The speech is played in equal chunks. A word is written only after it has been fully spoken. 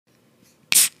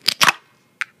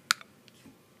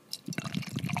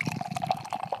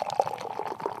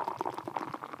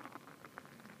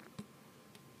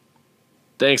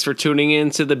Thanks for tuning in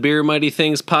to the Beer Mighty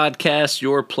Things podcast,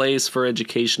 your place for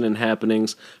education and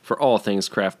happenings for all things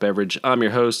craft beverage. I'm your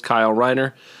host, Kyle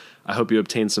Reiner. I hope you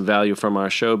obtained some value from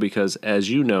our show because, as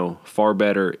you know, far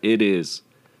better it is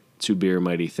to beer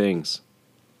mighty things.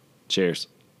 Cheers.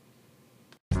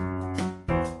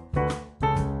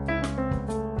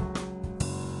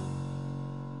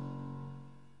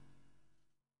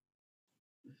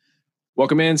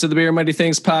 Welcome into the Beer Mighty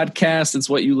Things podcast. It's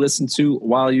what you listen to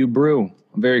while you brew.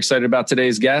 I'm very excited about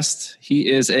today's guest. He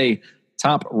is a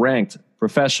top-ranked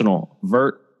professional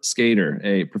vert skater,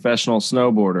 a professional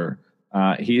snowboarder.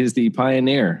 He is the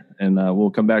pioneer, and we'll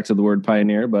come back to the word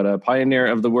pioneer, but a pioneer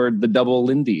of the word the double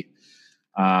Lindy.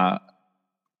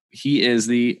 He is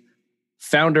the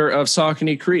founder of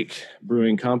Saucony Creek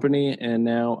Brewing Company and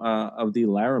now of the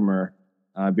Larimer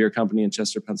Beer Company in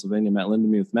Chester, Pennsylvania. Matt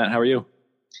Lindemuth. Matt, how are you?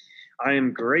 I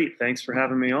am great. Thanks for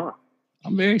having me on.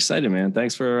 I'm very excited, man.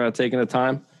 Thanks for taking the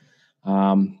time.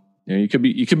 You could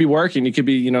be working, you could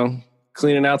be,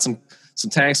 cleaning out some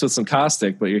tanks with some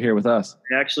caustic, but you're here with us.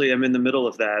 Actually, I'm in the middle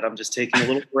of that. I'm just taking a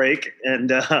little break, and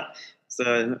it's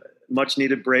a much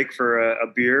needed break for a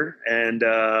beer. And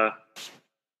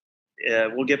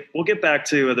we'll get back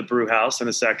to the brew house in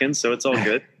a second, so it's all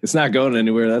good. It's not going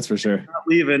anywhere, that's for sure. Not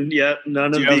leaving yet.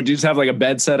 Do you just have like a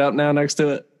bed set up now next to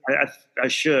it? I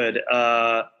should.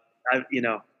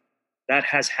 That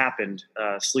has happened.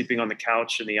 Sleeping on the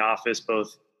couch in the office,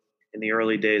 both in the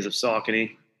early days of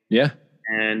Saucony,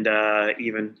 and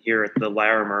even here at the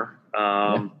Larimer.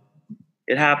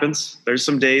 It happens. There's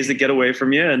some days that get away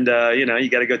from you, and you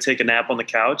got to go take a nap on the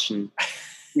couch and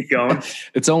keep going.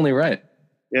 It's only right.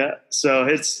 Yeah. So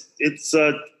it's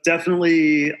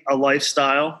definitely a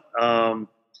lifestyle,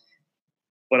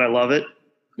 but I love it.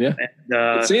 Yeah,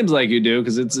 and, it seems like you do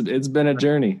because it's been a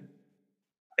journey.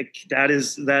 That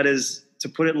is, to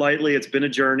put it lightly, it's been a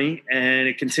journey, and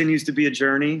it continues to be a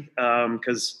journey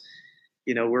because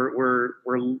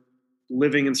we're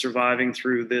living and surviving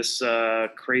through this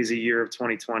crazy year of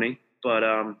 2020. But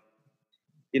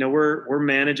we're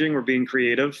managing, we're being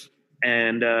creative,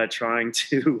 and trying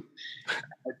to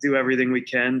do everything we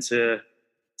can to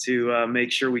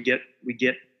make sure we get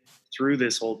through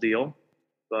this whole deal.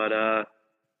 But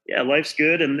life's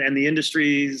good, and the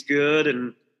industry is good,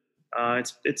 and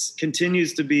it's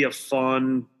continues to be a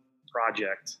fun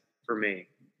project for me.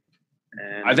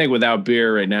 And I think without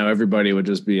beer right now, everybody would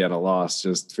just be at a loss,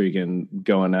 just freaking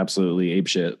going absolutely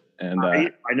apeshit. And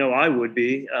I know I would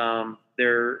be.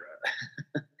 There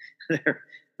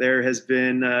has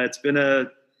been it's been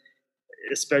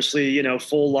especially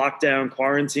full lockdown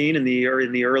quarantine in the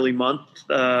early month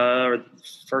or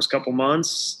first couple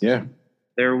months. Yeah.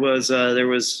 There was a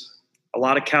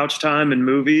lot of couch time and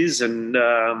movies, and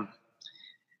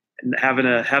having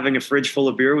a fridge full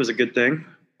of beer was a good thing.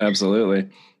 Absolutely.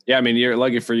 Yeah, I mean, you're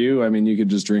lucky for you. I mean, you could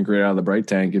just drink right out of the bright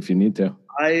tank if you need to.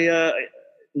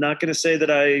 Not going to say that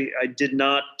I did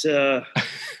not. It's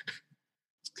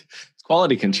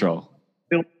quality control.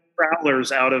 Fill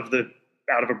travelers out of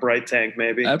a bright tank,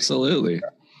 maybe. Absolutely.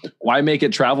 Why make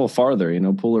it travel farther?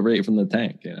 Pull it right from the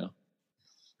tank.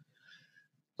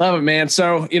 Love it, man.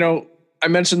 So, I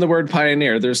mentioned the word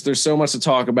pioneer. There's so much to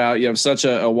talk about. You have such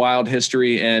a wild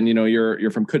history, and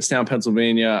you're from Kutztown,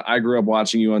 Pennsylvania. I grew up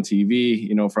watching you on TV.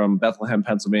 From Bethlehem,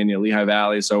 Pennsylvania, Lehigh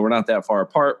Valley. So we're not that far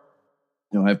apart.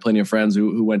 I have plenty of friends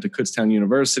who went to Kutztown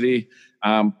University.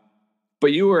 But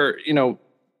you were,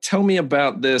 tell me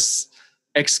about this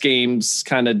X Games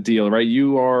kind of deal, right?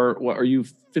 You are, what are you,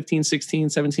 15,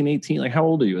 16, 17, 18? Like, how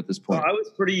old are you at this point? I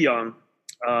was pretty young.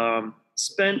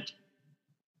 Spent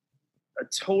a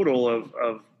total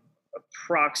of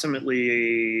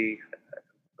approximately,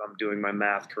 if I'm doing my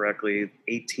math correctly,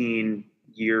 18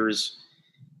 years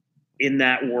in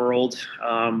that world,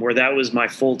 where that was my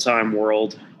full-time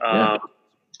world.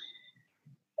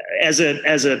 As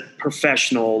a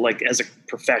professional, like as a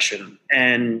profession.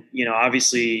 And,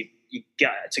 obviously you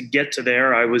got to get to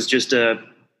there. I was just a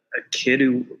kid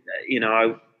who,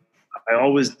 I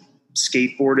always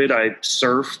skateboarded. I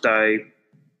surfed. I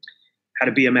had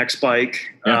a BMX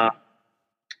bike. Yeah.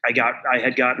 I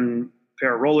had gotten a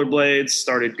pair of rollerblades,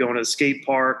 started going to the skate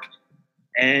park,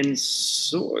 and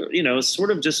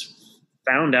sort of just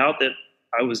found out that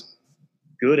I was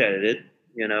good at it,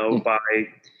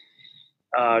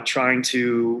 by trying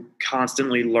to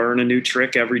constantly learn a new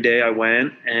trick every day I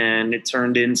went. And it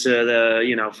turned into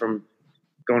from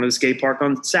going to the skate park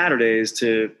on Saturdays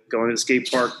to going to the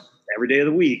skate park every day of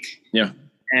the week. Yeah.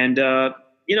 And,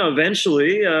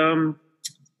 eventually,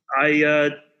 I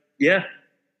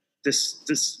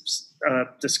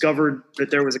discovered that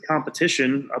there was a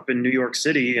competition up in New York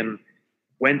City and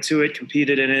went to it,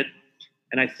 competed in it,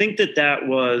 And I think that it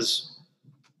was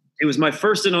my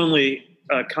first and only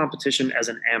competition as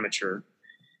an amateur.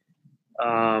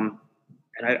 And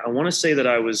I want to say that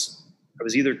I was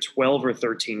either 12 or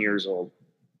 13 years old.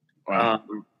 Wow.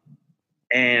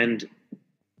 And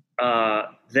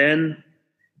then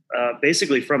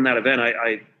basically from that event,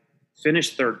 I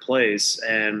finished third place,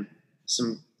 and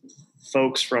some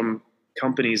folks from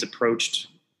companies approached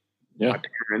my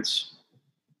parents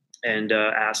and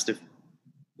asked if,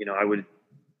 I would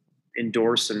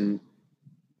endorse and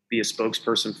be a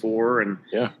spokesperson for. And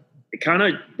it kind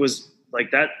of was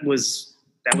like, that was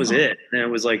it. And it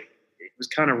was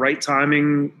kind of right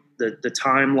timing, the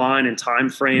timeline and time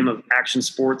frame of action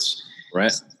sports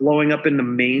blowing up in the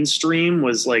mainstream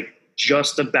was like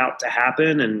just about to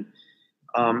happen. And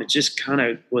it just kind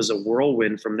of was a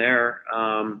whirlwind from there.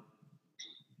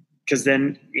 Cause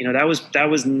then, that was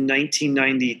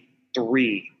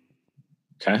 1993.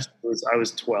 Okay. I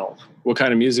was 12. What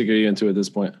kind of music are you into at this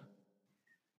point?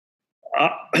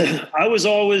 I was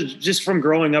always, just from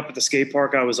growing up at the skate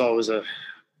park, I was always a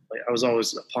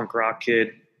punk rock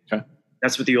kid. Okay.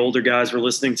 That's what the older guys were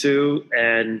listening to.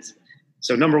 And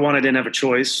so number one, I didn't have a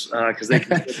choice because they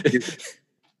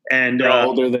and they're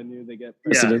older than you, they get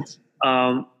precedence.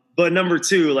 Yeah. But number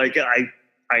two, like I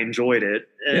enjoyed it.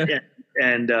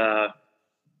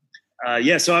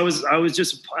 So I was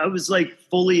like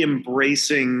fully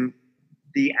embracing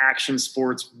the action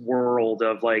sports world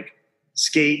of like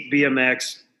skate,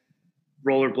 BMX,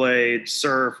 rollerblade,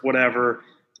 surf, whatever,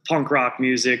 punk rock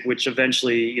music, which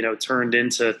eventually, turned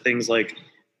into things like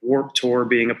Warped Tour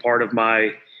being a part of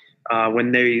my,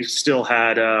 when they still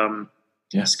had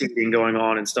skating going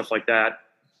on and stuff like that.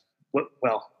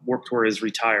 Well, Warped Tour is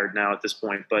retired now at this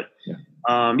point, but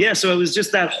so it was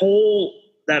just that whole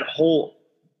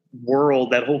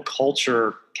world, that whole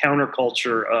culture,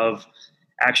 counterculture of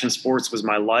action sports was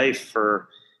my life for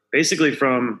basically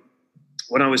from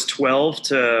when I was 12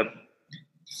 to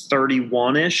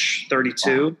 31-ish,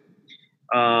 32.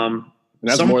 And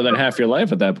that's more than half your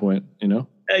life at that point, Yeah.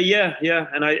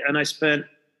 And I spent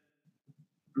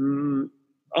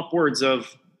upwards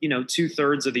of,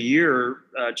 2/3 of the year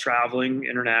traveling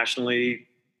internationally,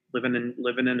 living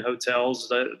in hotels.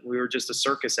 We were just a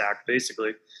circus act,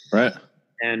 basically. Right.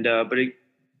 And but it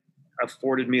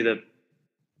afforded me the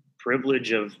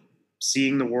privilege of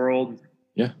seeing the world,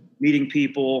 meeting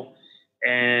people,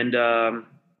 and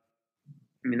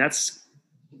that's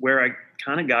where I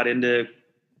kind of got into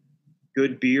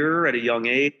good beer at a young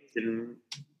age, and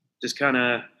just kind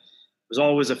of was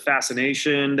always a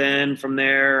fascination then from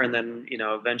there. And then,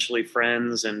 eventually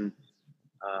friends and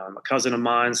a cousin of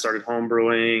mine started home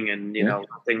brewing, and, one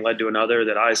thing led to another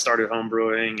that I started home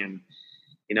brewing. And,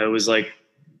 it was like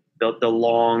the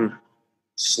long,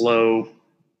 slow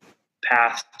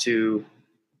path to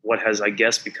what has, I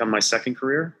guess, become my second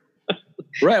career.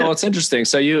 Right. Well, it's interesting.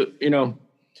 So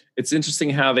it's interesting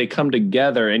how they come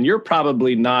together, and you're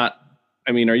probably not,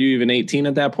 are you even 18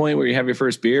 at that point where you have your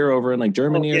first beer over in like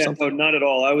Germany or something? No, not at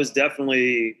all. I was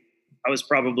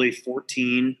probably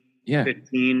 14,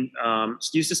 15.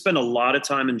 Used to spend a lot of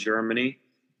time in Germany.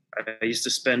 I used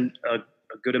to spend a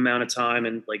good amount of time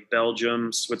in like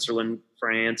Belgium, Switzerland,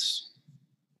 France.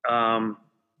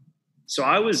 So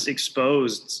I was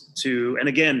exposed to, and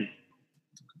again,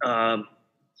 I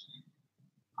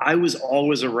was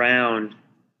always around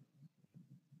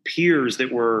peers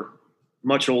that were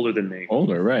much older than me.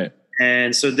 Older, right.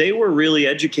 And so they were really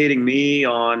educating me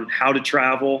on how to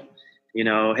travel.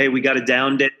 Hey, we got a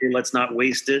down day. Let's not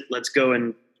waste it. Let's go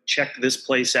and check this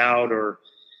place out. Or,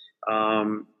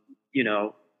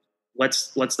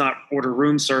 let's not order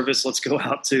room service. Let's go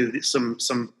out to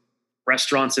some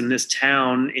restaurants in this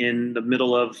town in the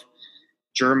middle of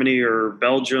Germany or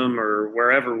Belgium or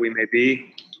wherever we may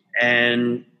be,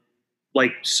 and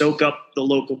like soak up the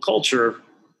local culture.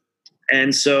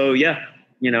 And so,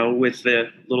 with a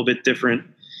little bit different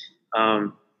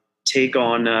take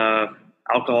on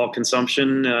alcohol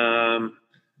consumption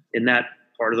in that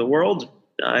part of the world,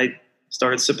 I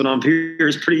started sipping on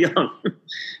beers pretty young.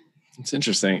 It's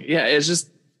interesting. Yeah,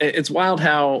 it's wild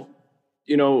how,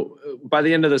 by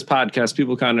the end of this podcast,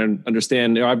 people kind of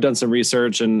understand, I've done some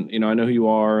research and, I know who you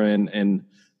are. And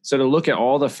so to look at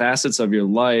all the facets of your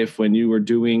life when you were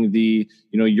doing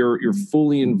you're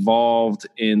fully involved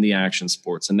in the action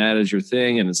sports, and that is your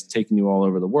thing. And it's taking you all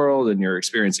over the world, and you're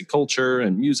experiencing culture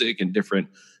and music and different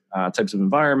types of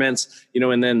environments,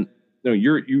 and then,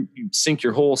 you sink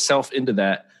your whole self into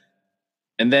that.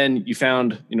 And then you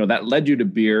found, that led you to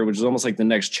beer, which is almost like the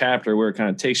next chapter where it kind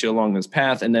of takes you along this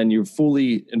path. And then you're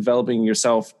fully enveloping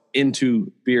yourself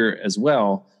into beer as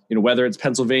well. whether it's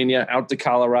Pennsylvania out to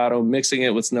Colorado, mixing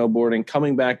it with snowboarding,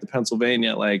 coming back to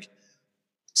Pennsylvania, like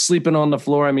sleeping on the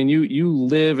floor. I mean, you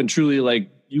live and truly, like,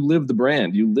 you live the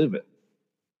brand, you live it.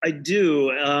 I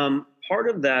do. Part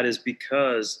of that is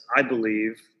because I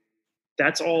believe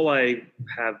that's all I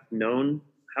have known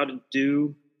how to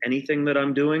do anything that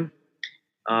I'm doing.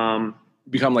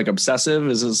 Become like obsessive?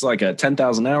 Is this like a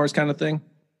 10,000 hours kind of thing?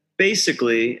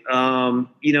 Basically,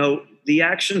 the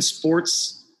action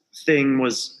sports thing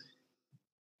was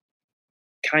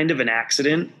kind of an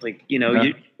accident. Like,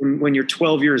 when you're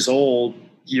 12 years old,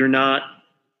 I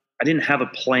didn't have a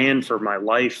plan for my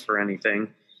life or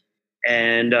anything.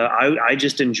 And I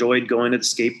just enjoyed going to the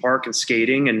skate park and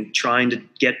skating and trying to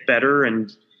get better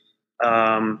and,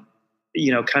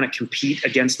 kind of compete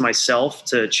against myself,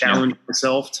 to challenge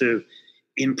myself to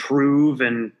improve.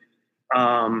 And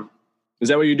is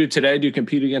that what you do today? Do you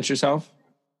compete against yourself?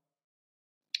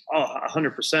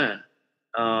 100%.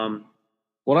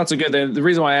 Well, that's a good thing. The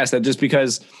reason why I asked that, just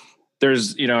because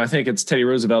there's, I think it's Teddy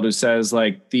Roosevelt who says,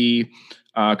 like, the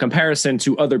comparison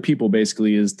to other people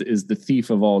basically is the thief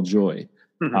of all joy.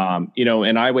 Mm-hmm.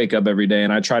 And I wake up every day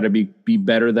and I try to be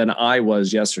better than I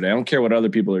was yesterday. I don't care what other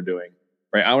people are doing,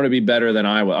 right? I want to be better than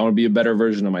I was. I want to be a better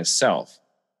version of myself.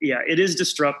 Yeah, it is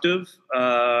destructive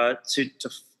to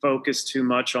focus too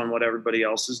much on what everybody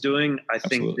else is doing. I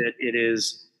think that it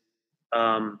is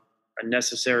a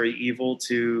necessary evil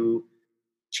to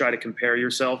try to compare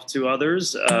yourself to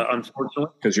others,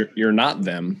 unfortunately, because you're not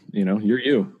them, you're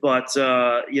you. But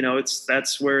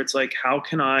that's where it's like, how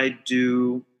can I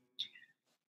do?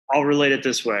 I'll relate it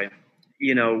this way,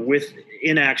 with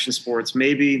in action sports,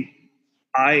 maybe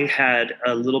I had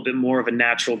a little bit more of a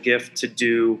natural gift to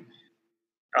do,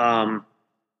 and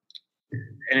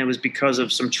it was because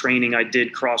of some training I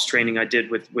did, cross training I did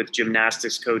with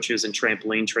gymnastics coaches and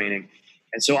trampoline training.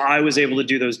 And so I was able to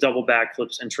do those double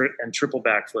backflips and triple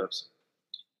backflips.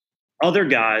 Other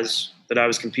guys that I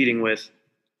was competing with,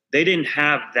 they didn't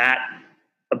have that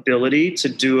ability to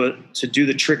do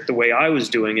the trick the way I was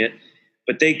doing it,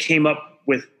 but they came up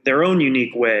with their own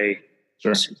unique way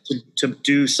to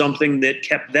do something that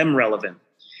kept them relevant.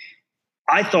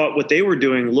 I thought what they were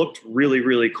doing looked really,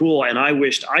 really cool, and I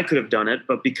wished I could have done it,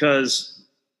 but because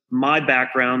my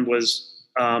background was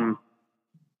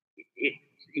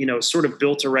sort of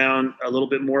built around a little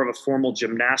bit more of a formal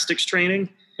gymnastics training.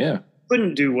 Yeah.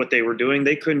 Couldn't do what they were doing.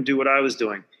 They couldn't do what I was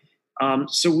doing.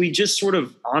 So we just sort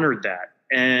of honored that.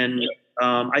 And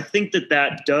I think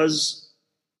that does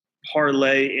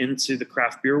parlay into the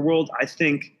craft beer world. I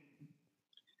think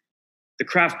the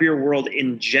craft beer world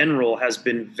in general has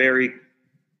been very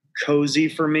cozy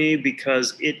for me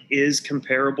because it is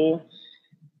comparable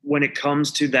when it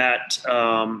comes to that.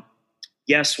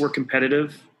 Yes, we're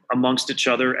competitive amongst each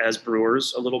other as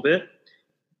brewers a little bit.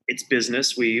 It's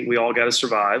business. We all got to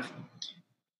survive.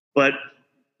 But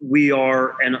we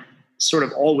are, and sort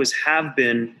of always have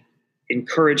been,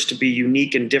 encouraged to be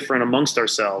unique and different amongst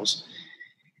ourselves.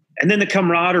 And then the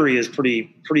camaraderie is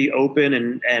pretty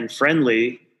open and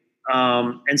friendly.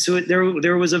 And so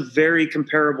there was a very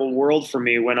comparable world for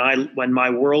me when my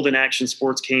world in action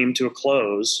sports came to a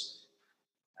close.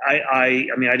 I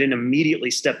mean, I didn't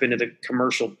immediately step into the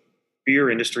commercial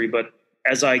beer industry, but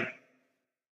as I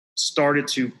started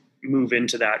to move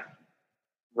into that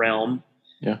realm,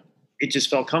 it just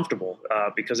felt comfortable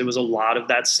because it was a lot of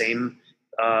that same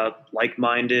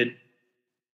like-minded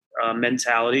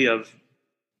mentality of,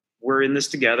 we're in this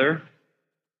together.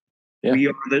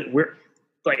 Yeah. We're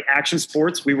like action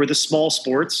sports. We were the small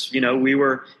sports. We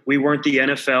weren't the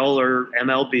NFL or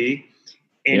MLB.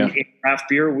 In craft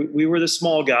beer, we were the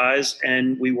small guys,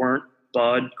 and we weren't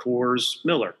Bud, Coors,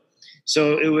 Miller.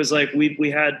 So it was like we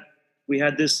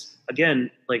had this, again,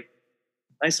 like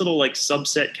nice little like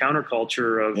subset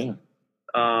counterculture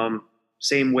of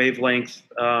same wavelength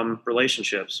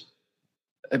relationships.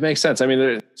 It makes sense. I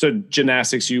mean, so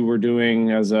gymnastics you were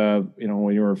doing as when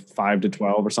you were 5 to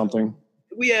 12 or something?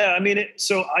 Yeah. I mean,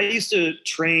 so I used to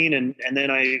train and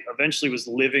then I eventually was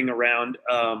living around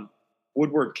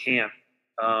Woodward Camp,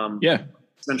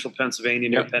 Central Pennsylvania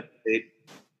near Penn State.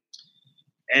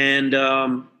 And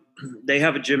they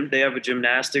have a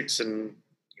gymnastics, and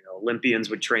Olympians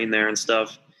would train there and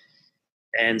stuff.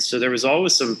 And so there was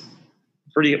always some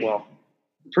pretty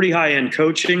high-end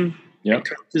coaching and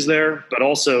coaches there, but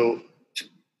also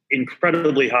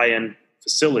incredibly high-end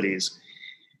facilities.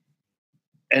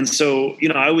 And so,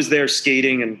 I was there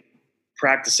skating and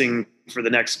practicing for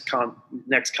the next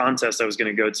contest I was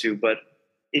going to go to. But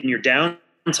in your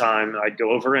downtime, I'd go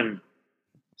over and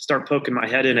start poking my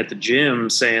head in at the gym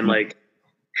saying like,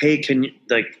 hey, can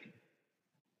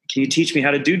can you teach me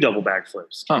how to do double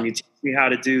backflips? Can you teach me how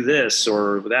to do this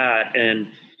or that?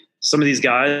 And some of these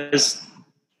guys,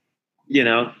 you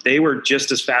know, they were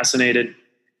just as fascinated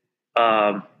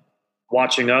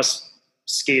watching us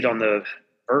skate on the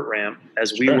vert ramp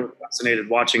as we were fascinated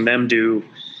watching them do. I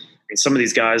mean, some of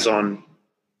these guys I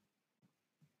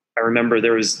remember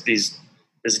there was this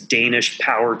Danish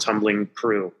power tumbling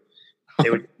crew. They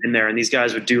would get in there, and these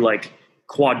guys would do like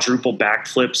quadruple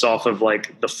backflips off of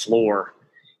like the floor,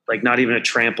 like not even a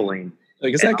trampoline.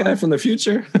 Like, is that guy from the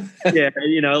future? Yeah,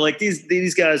 you know, like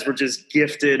these guys were just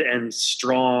gifted and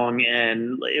strong,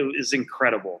 and it was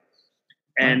incredible.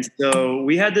 And so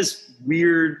we had this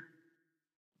weird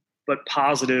but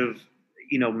positive,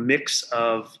 you know, mix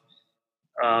of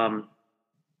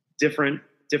different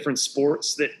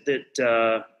sports that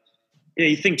you know,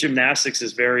 you think gymnastics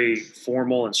is very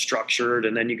formal and structured,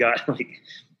 and then you got like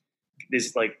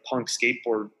these like punk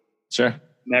skateboard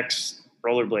mechs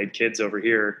rollerblade kids over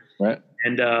here, right?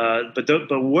 And but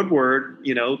Woodward,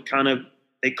 you know, kind of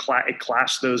it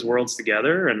clashed those worlds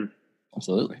together, and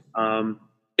absolutely.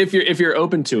 If you're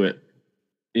open to it,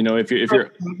 you know, if you're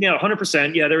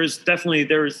 100%. Yeah, there's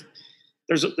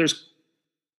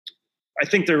I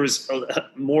think there was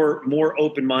more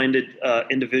open-minded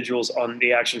individuals on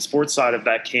the action sports side of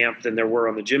that camp than there were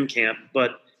on the gym camp,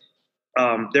 but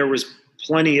there was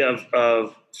plenty of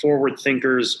forward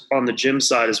thinkers on the gym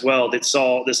side as well that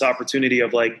saw this opportunity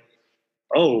of like,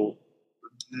 oh,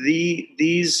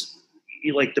 these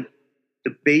like the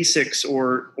basics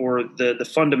or the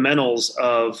fundamentals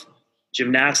of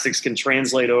gymnastics can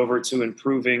translate over to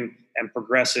improving and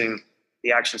progressing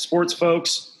the action sports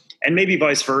folks, and maybe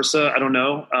vice versa. I don't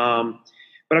know.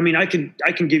 But I mean, I can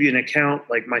give you an account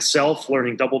like myself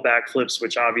learning double backflips,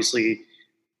 which obviously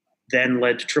then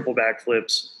led to triple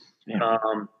backflips. Yeah.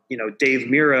 You know, Dave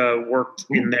Mira worked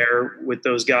in there with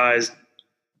those guys,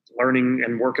 learning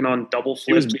and working on double flips.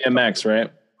 He was BMX, right?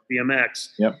 BMX.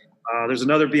 Yep. There's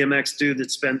another BMX dude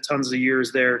that spent tons of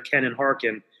years there, Ken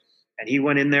Harkin, and he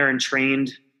went in there and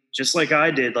trained just like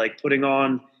I did, like putting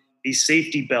on these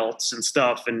safety belts and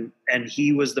stuff. And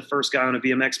he was the first guy on a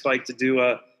BMX bike to do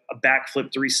a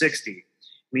backflip 360. I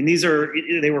mean,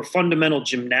 they were fundamental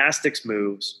gymnastics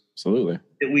moves. Absolutely.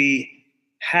 That we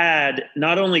had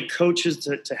not only coaches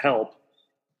to help,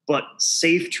 but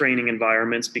safe training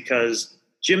environments, because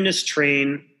gymnasts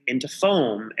train into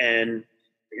foam and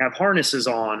they have harnesses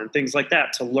on and things like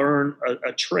that to learn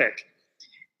a trick.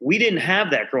 We didn't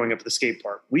have that growing up at the skate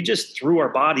park. We just threw our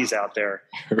bodies out there.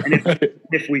 Right. And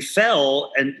if we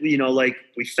fell and, you know, like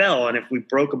we fell, and if we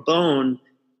broke a bone,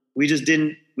 we just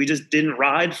didn't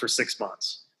ride for 6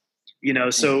 months, you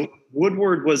know? So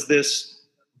Woodward was this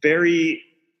very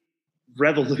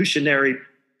revolutionary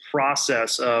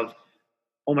process of,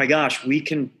 oh my gosh, we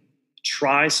can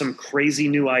try some crazy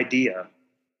new idea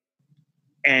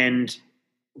and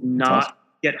not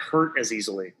get hurt as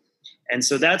easily. And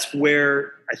so that's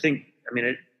where I think, I mean,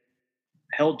 it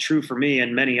held true for me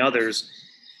and many others,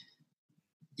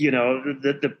 you know,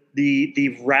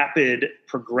 the rapid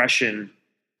progression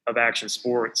of action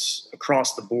sports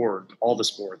across the board, all the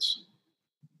sports,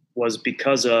 was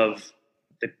because of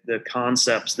the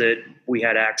concepts that we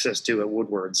had access to at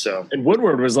Woodward. So, and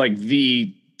Woodward was like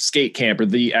the skate camp or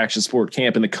the action sport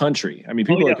camp in the country. I mean,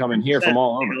 people are coming here from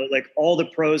all over. You know, like all the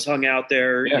pros hung out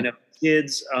there, you know,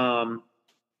 kids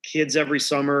every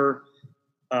summer.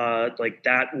 Like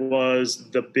that was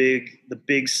the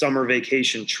big summer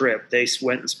vacation trip. They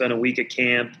went and spent a week at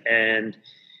camp and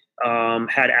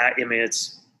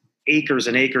it's acres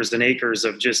and acres and acres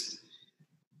of just,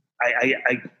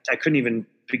 I couldn't even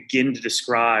begin to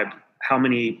describe how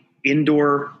many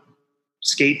indoor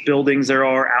skate buildings there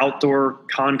are, outdoor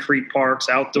concrete parks,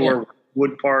 outdoor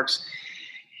wood parks.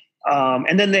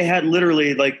 And then they had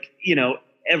literally like, you know,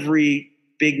 every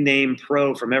big name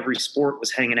pro from every sport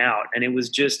was hanging out. And it was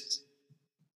just,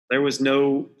 there was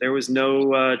no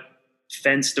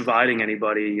fence dividing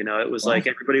anybody. You know, it was like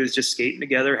everybody was just skating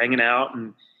together, hanging out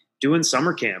and doing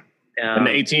summer camp. And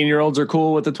the 18-year-olds are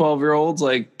cool with the 12-year-olds,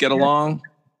 like get along.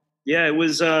 Yeah, it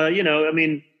was, you know, I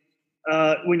mean,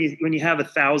 when you have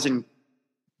 1,000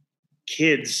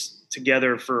 kids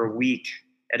together for a week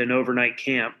at an overnight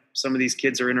camp, some of these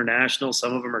kids are international,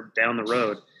 some of them are down the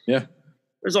road. Yeah.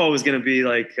 There's always going to be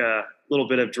like a little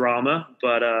bit of drama,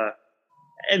 but I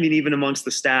mean, even amongst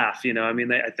the staff, you know, I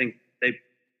mean, I think I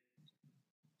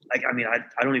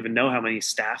don't even know how many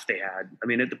staff they had. I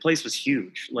mean, the place was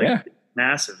huge, like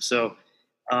massive. So,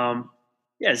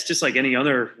 it's just like any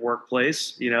other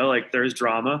workplace, you know, like there's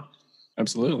drama.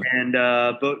 Absolutely. And,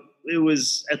 but it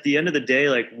was at the end of the day,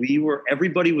 like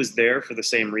everybody was there for the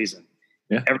same reason.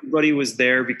 Yeah. Everybody was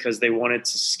there because they wanted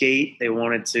to skate. They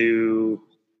wanted to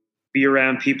be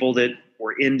around people that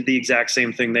were into the exact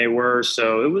same thing they were.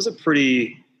 So it was a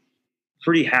pretty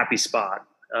happy spot.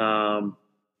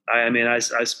 I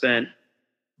spent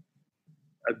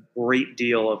a great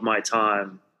deal of my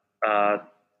time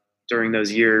during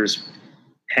those years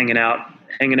hanging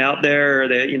out there.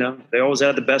 They always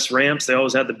had the best ramps. They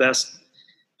always had the best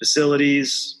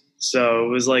facilities. So it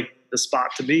was like the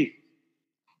spot to be.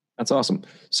 That's awesome.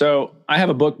 So I have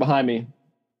a book behind me.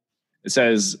 It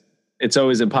says, "It's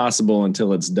always impossible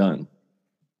until it's done."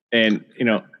 And,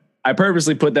 I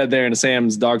purposely put that there in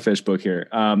Sam's Dogfish book here.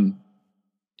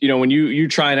 When you're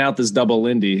trying out this double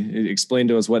Lindy, explain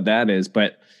to us what that is,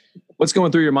 but what's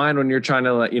going through your mind when you're trying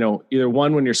to, either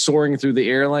one, when you're soaring through the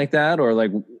air like that, or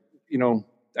you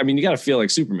got to feel like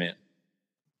Superman.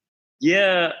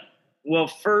 Yeah. Well,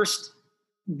 first,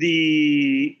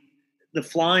 the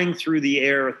flying through the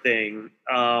air thing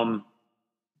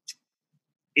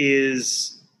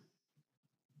is,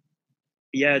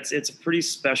 it's a pretty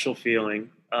special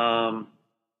feeling.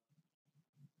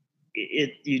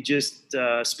 You just,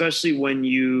 especially when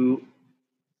you're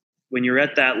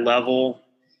at that level,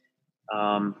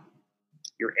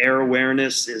 your air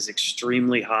awareness is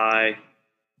extremely high.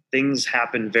 Things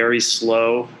happen very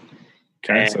slow.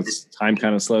 Okay, so time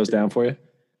kind of slows down for you.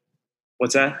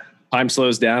 What's that? Time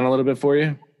slows down a little bit for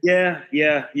you.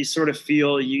 Yeah. You sort of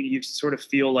feel you sort of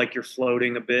feel like you're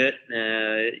floating a bit,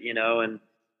 and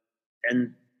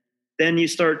then you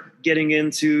start getting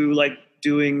into like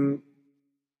doing,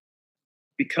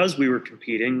 because we were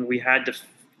competing, we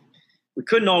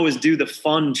couldn't always do the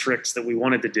fun tricks that we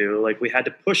wanted to do. Like we had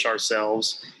to push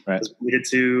ourselves. Right. We needed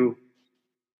to,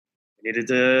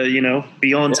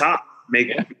 be on top,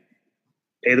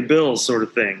 pay the bills sort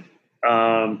of thing.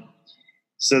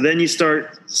 So then you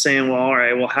start saying, well, all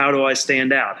right, well, how do I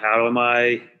stand out? How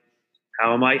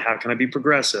can I be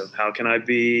progressive? How can I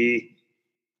be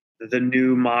the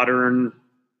new modern,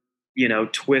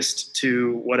 twist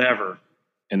to whatever?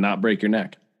 And not break your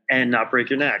neck.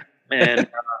 And,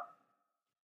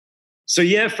 so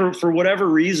yeah, for whatever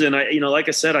reason, like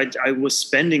I said, I was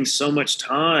spending so much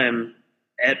time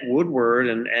at Woodward,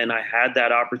 and I had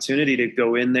that opportunity to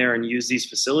go in there and use these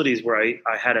facilities where I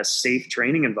had a safe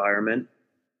training environment.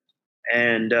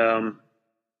 And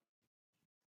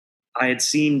I'd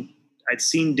seen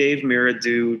Dave Mira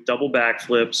do double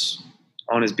backflips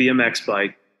on his BMX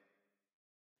bike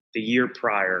the year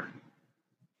prior.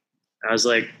 I was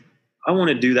like, I want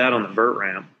to do that on the vert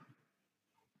ramp.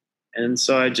 And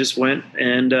so I just went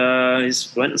and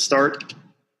start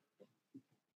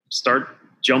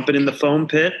jumping in the foam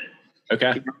pit. Okay.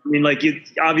 I mean, like you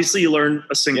learn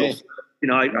a single,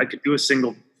 I could do a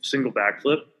single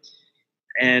backflip.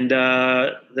 And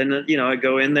then, I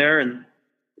go in there and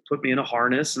put me in a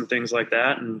harness and things like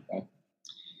that. And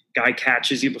guy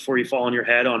catches you before you fall on your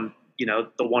head on, the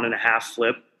 1.5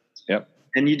 flip. Yep.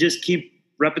 And you just keep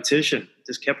repetition,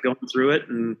 just kept going through it.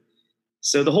 And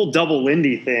so the whole double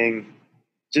Lindy thing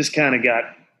just kind of got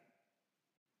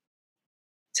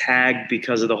tagged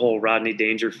because of the whole Rodney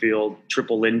Dangerfield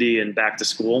triple Lindy and back to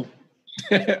school.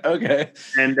 Okay.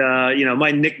 And,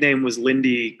 my nickname was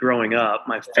Lindy growing up.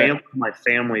 My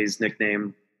family's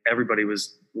nickname, everybody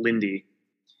was Lindy.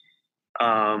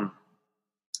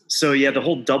 So yeah, the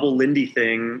whole double Lindy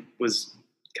thing was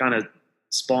kind of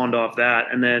spawned off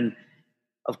that. And then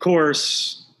of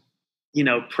course,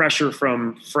 pressure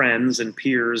from friends and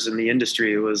peers in the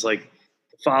industry. It was like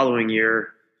the following year,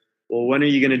 well, when are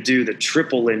you going to do the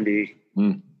triple Lindy?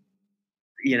 And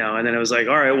then it was like,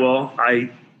 all right, well, I'm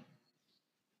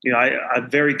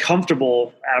very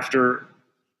comfortable after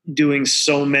doing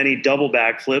so many double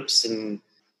backflips, and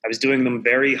I was doing them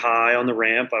very high on the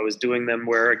ramp. I was doing them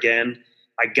where, again,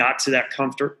 I got to that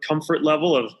comfort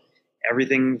level of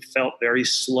everything felt very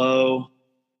slow.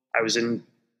 I was in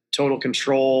total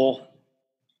control.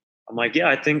 I'm like, yeah,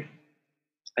 I think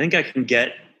I can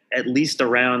get at least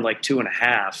around like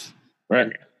 2.5,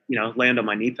 right? And, land on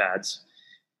my knee pads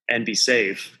and be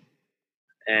safe.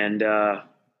 And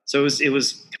so it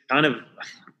was kind of, I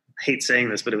hate saying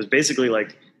this, but it was basically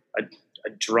like a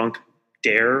drunk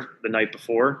dare the night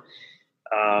before.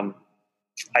 I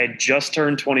had just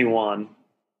turned 21.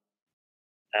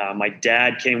 My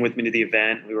dad came with me to the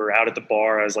event. We were out at the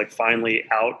bar. I was like finally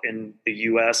out in the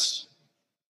U.S.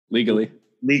 legally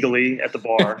at the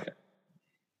bar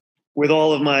with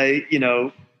all of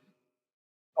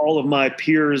my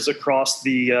peers across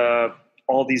the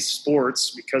all these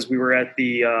sports, because we were at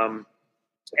the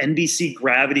NBC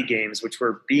Gravity Games, which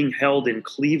were being held in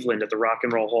Cleveland at the Rock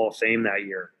and Roll Hall of Fame that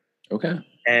year. Okay.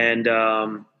 And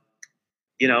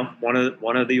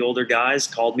one of the older guys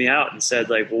called me out and said,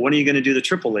 like, well, when are you going to do the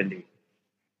triple Indy?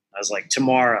 I was like,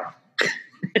 tomorrow.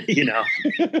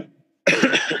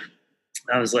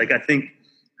 I was like, I think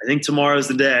tomorrow's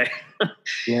the day.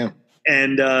 Yeah.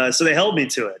 And so they held me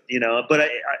to it, but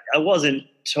I wasn't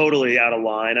totally out of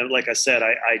line. Like I said,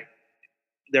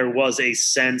 there was a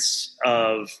sense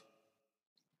of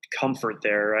comfort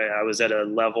there. I was at a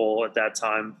level at that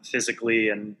time physically,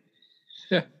 and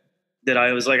that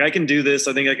I was like, I can do this.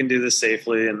 I think I can do this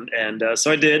safely. And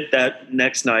so I did that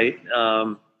next night.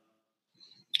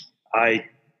 I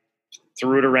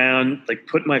threw it around, like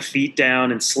put my feet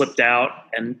down and slipped out.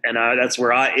 And that's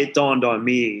where it dawned on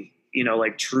me,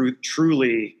 like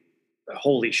truly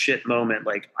holy shit moment.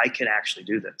 Like I can actually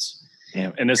do this.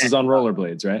 Yeah. And this is on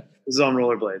rollerblades, right? This is on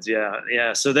rollerblades. Yeah.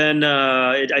 Yeah. So then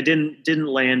I didn't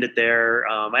land it there.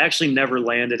 I actually never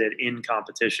landed it in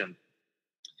competition.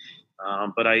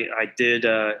 But I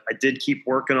did keep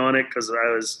working on it because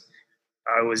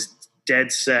I was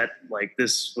dead set, like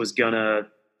this was gonna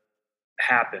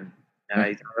happen. And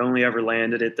I only ever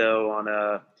landed it though on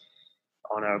a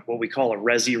what we call a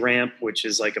resi ramp, which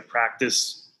is like a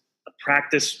practice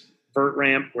vert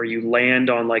ramp where you land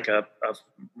on like a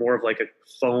more of like a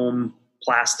foam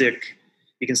plastic.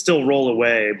 You can still roll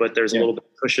away, but there's a little bit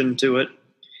of cushion to it.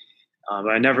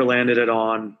 I never landed it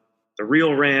on the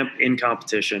real ramp in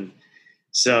competition.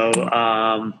 So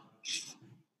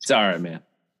it's all right, man.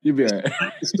 You'll be all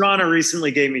right. Strana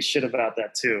recently gave me shit about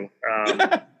that too.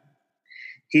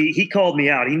 He called me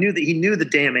out. He knew the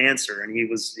damn answer, and he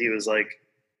was like,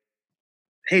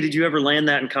 "Hey, did you ever land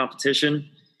that in competition?"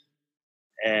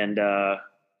 And I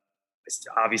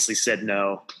obviously said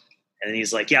no. And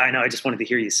he's like, "Yeah, I know. I just wanted to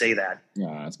hear you say that." No,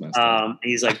 that's messed up.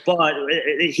 He's like, but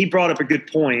he brought up a good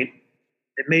point.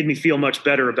 It made me feel much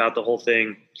better about the whole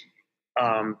thing.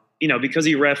 Because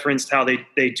he referenced how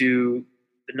they do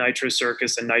the Nitro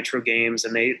Circus and Nitro Games,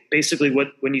 and they basically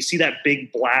when you see that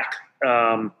big black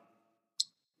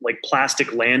like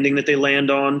plastic landing that they land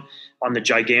on the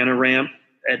Gigana ramp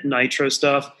at Nitro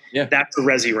stuff, that's a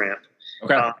resi ramp.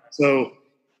 Okay. So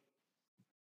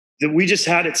we just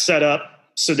had it set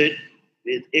up so that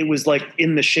it was like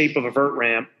in the shape of a vert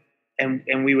ramp,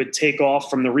 and we would take off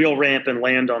from the real ramp and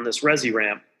land on this resi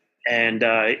ramp. And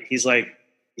he's like,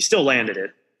 "You still landed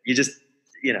it. You just,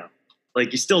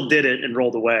 like you still did it and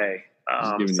rolled away."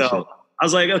 So I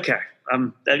was like, okay,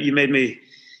 you made me,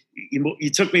 you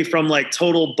took me from like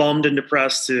total bummed and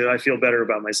depressed to I feel better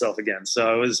about myself again.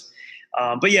 So it was,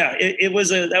 but yeah,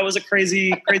 that was a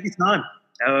crazy time.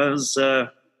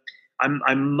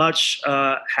 I'm much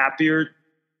happier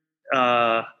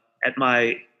at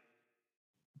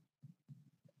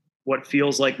what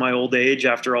feels like my old age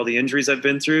after all the injuries I've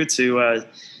been through to,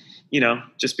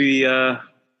 just be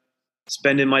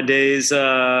spending my days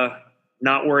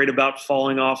not worried about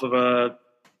falling off of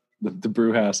the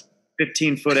brew house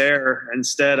 15-foot air.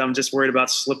 Instead, I'm just worried about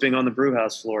slipping on the brew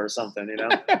house floor or something,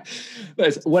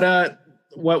 Nice.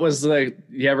 What was like,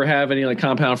 you ever have any like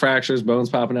compound fractures, bones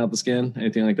popping out the skin,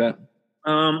 anything like that?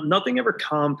 Nothing ever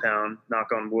compound,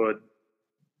 knock on wood.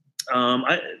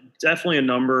 I definitely a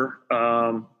number.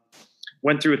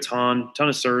 Went through a ton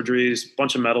of surgeries,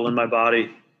 bunch of metal in my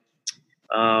body.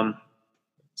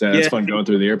 So that's fun going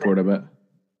through the airport, I bet.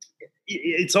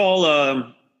 It's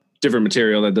all different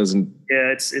material that doesn't.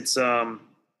 Yeah, it's I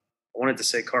wanted to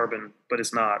say carbon, but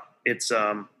it's not. It's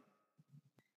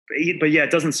but yeah,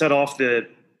 it doesn't set off the.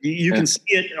 You can see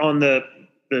it on the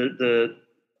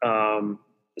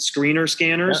screener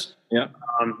scanners. Yeah.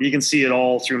 You can see it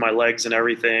all through my legs and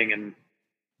everything, and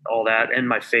all that, and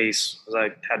my face, because I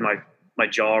had my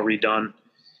jaw redone.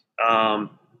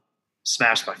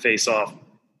 Smashed my face off.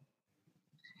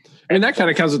 I mean, that kind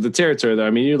of comes with the territory, though.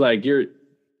 I mean, you're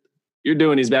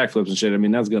doing these backflips and shit. I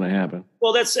mean, that's going to happen.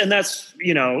 Well, that's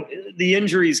the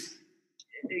injuries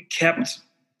kept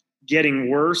getting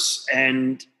worse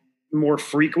and more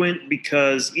frequent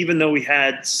because even though we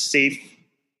had safe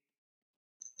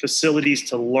facilities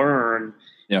to learn,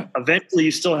 eventually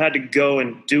you still had to go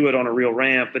and do it on a real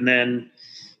ramp. And then,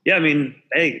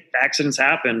 hey, accidents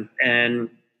happen. And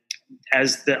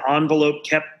as the envelope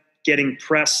kept getting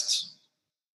pressed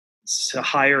to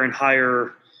higher and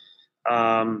higher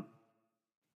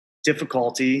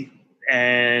difficulty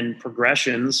and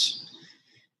progressions,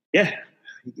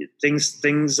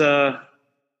 things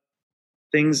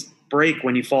break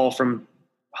when you fall from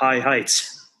high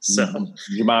heights. So did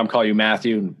your mom call you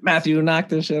Matthew? Matthew, knock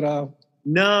this shit off.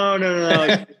 No.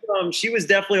 She was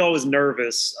definitely always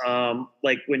nervous.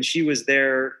 Like when she was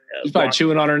there, she's probably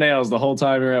chewing on her nails the whole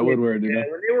time you're at Woodward. When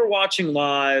they were watching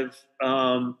live,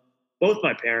 both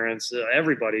my parents,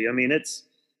 everybody. I mean,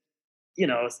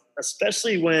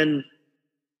 especially when,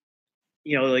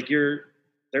 like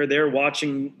they're there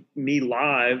watching me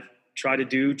live try to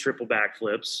do triple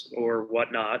backflips or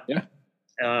whatnot. Yeah.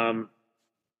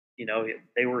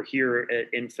 They were here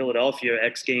in Philadelphia,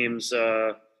 X Games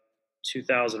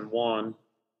 2001,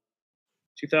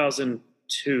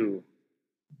 2002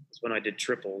 is when I did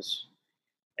triples.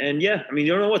 And yeah, I mean,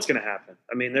 you don't know what's going to happen.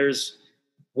 I mean, there's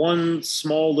one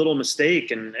small little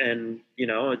mistake and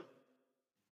yeah,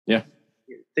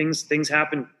 things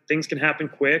happen. Things can happen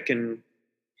quick. And,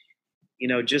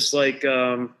 just like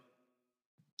the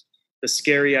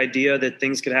scary idea that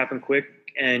things could happen quick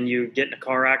and you get in a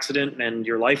car accident and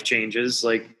your life changes.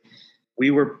 Like,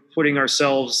 we were putting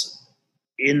ourselves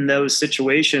in those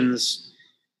situations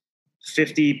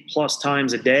 50 plus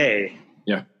times a day.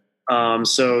 Yeah.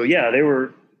 So yeah, they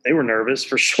were nervous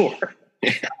for sure.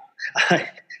 I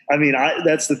mean,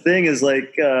 that's the thing is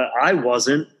like, I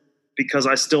wasn't, because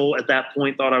I still at that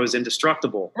point thought I was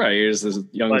indestructible. Right. You're just this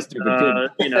young,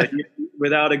 stupid kid.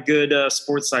 Without a good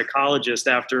sports psychologist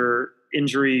after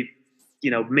injury,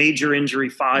 major injury,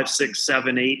 5, 6,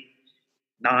 7, 8,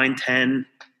 9, 10,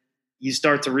 you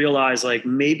start to realize like,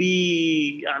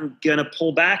 maybe I'm going to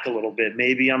pull back a little bit.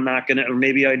 Maybe I'm not going to, or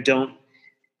maybe I don't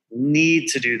need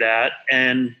to do that.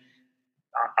 And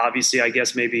obviously I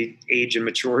guess maybe age and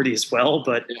maturity as well.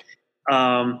 But,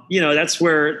 that's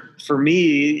where for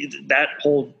me, that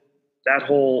whole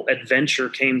adventure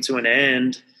came to an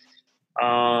end.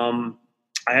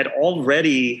 I had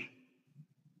already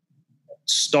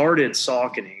started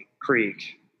Saucony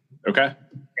Creek. Okay.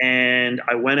 And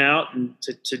I went out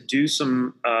to do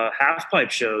some half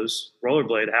pipe shows,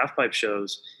 rollerblade half pipe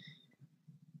shows.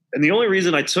 And the only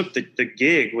reason I took the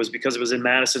gig was because it was in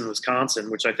Madison, Wisconsin,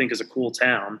 which I think is a cool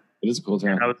town. It is a cool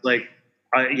town. And I was like,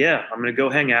 I'm going to go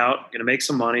hang out, going to make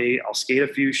some money. I'll skate a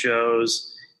few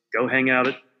shows, go hang out,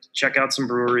 check out some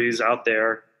breweries out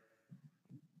there.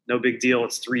 No big deal.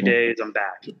 It's 3 days. I'm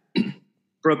back.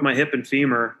 Broke my hip and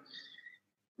femur,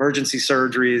 emergency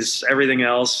surgeries, everything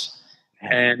else.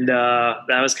 And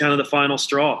that was kind of the final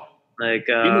straw. Like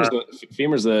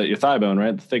femur's your thigh bone,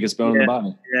 right? The thickest bone in the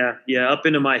body. Yeah, up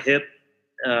into my hip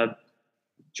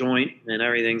joint and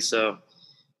everything. So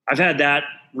I've had that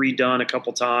redone a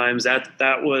couple times.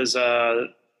 That was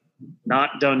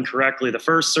not done correctly. The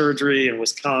first surgery in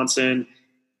Wisconsin,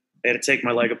 they had to take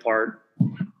my leg apart,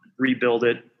 rebuild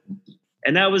it,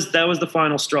 and that was the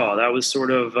final straw. That was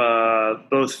sort of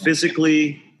both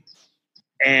physically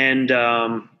and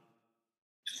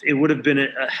it would have been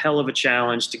a hell of a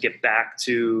challenge to get back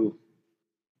to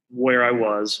where I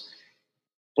was.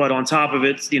 But on top of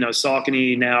it,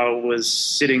 Saucony now was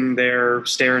sitting there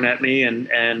staring at me, and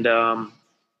I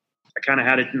kind of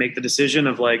had to make the decision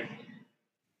of like,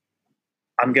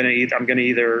 I'm gonna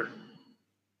either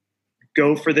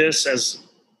go for this as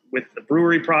with the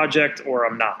brewery project or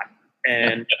I'm not.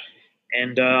 And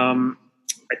I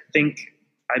think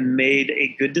I made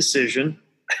a good decision.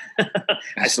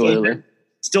 Absolutely. I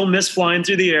still miss flying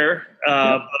through the air,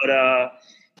 but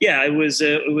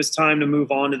it was time to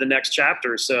move on to the next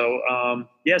chapter. So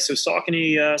so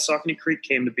Saucony Creek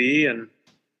came to be, and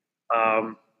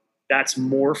that's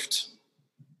morphed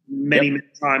many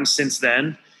times since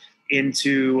then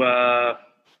into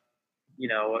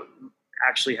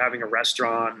actually having a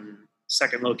restaurant and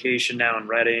second location now in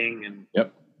Reading, and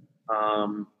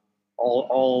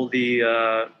all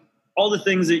the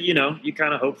things that you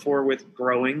kind of hope for with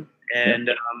growing. And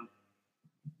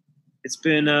it's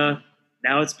been a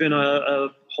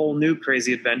whole new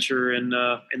crazy adventure in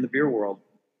the beer world.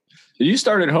 You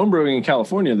started homebrewing in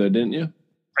California, though, didn't you?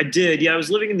 I did. Yeah, I was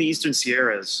living in the Eastern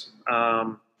Sierras.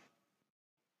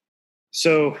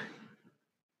 So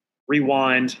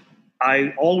rewind.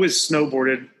 I always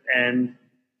snowboarded and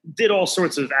did all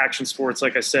sorts of action sports,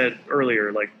 like I said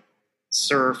earlier, like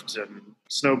surfed and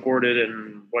snowboarded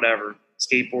and whatever,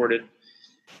 skateboarded.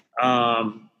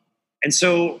 And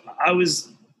so I was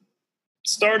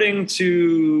starting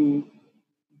to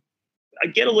I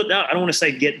don't want to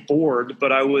say get bored,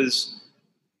 but I was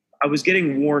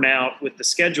getting worn out with the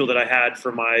schedule that I had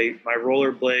for my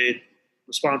rollerblade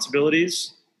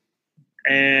responsibilities.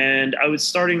 And I was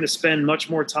starting to spend much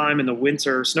more time in the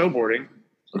winter snowboarding.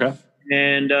 Okay.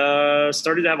 And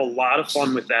started to have a lot of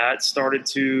fun with that. Started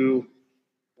to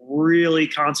really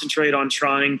concentrate on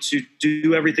trying to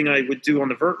do everything I would do on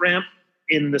the vert ramp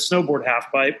in the snowboard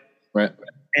half pipe. Right.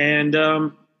 And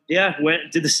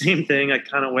did the same thing. I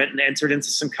kind of went and entered into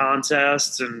some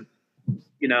contests, and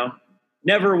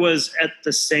never was at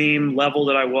the same level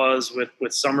that I was with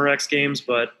Summer X Games,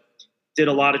 but did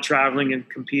a lot of traveling and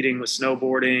competing with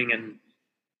snowboarding, and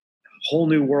whole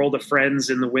new world of friends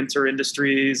in the winter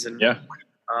industries, and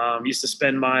used to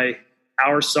spend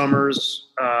our summers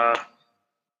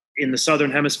in the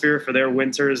Southern Hemisphere for their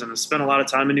winters, and spent a lot of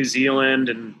time in New Zealand.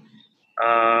 And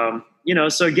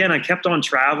so again, I kept on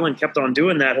traveling, kept on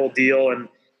doing that whole deal, and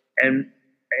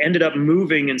ended up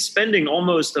moving and spending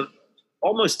almost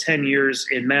 10 years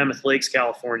in Mammoth Lakes,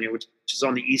 California, which is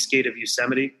on the east gate of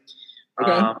Yosemite.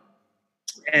 Okay.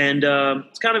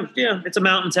 It's kind of, it's a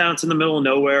mountain town. It's in the middle of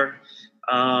nowhere.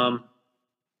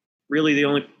 Really the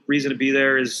only reason to be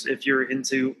there is if you're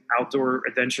into outdoor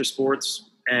adventure sports.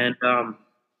 And,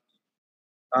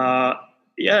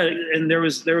 and there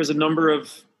was a number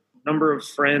of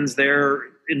friends there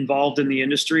involved in the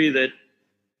industry that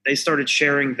they started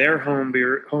sharing their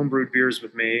homebrewed beers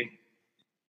with me.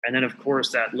 And then of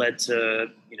course that led to,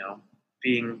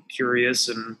 being curious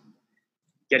and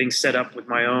getting set up with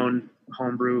my own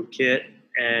homebrew kit,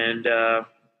 and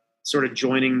sort of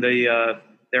joining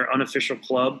their unofficial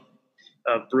club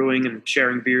of brewing and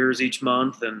sharing beers each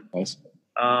month. And nice.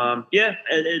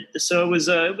 So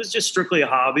it was just strictly a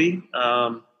hobby.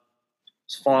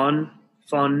 It's fun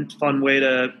way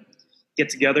to get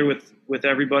together with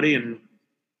everybody and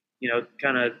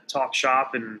kind of talk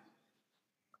shop, and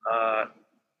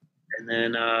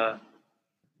then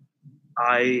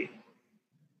I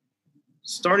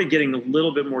started getting a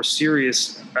little bit more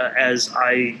serious as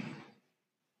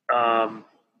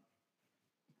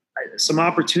some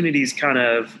opportunities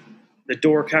the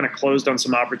door kind of closed on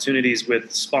some opportunities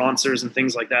with sponsors and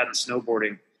things like that in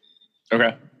snowboarding.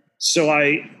 Okay. So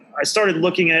I started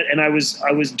looking at, and I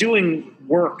was doing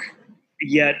work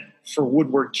yet for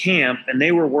Woodward Camp, and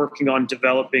they were working on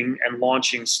developing and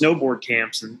launching snowboard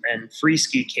camps and free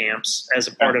ski camps as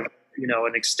a part of,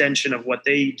 an extension of what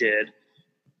they did.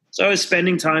 So I was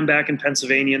spending time back in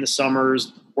Pennsylvania in the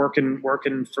summers, working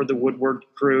for the Woodward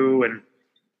crew. And,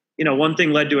 one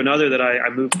thing led to another that I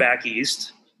moved back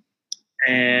east,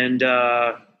 and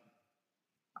I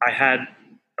had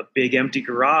a big empty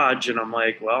garage, and I'm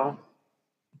like, well,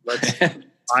 let's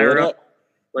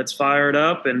fire it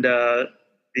up. And the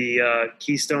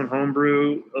Keystone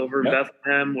Homebrew over in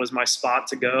Bethlehem was my spot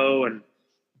to go, and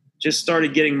just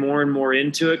started getting more and more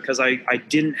into it because I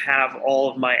didn't have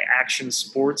all of my action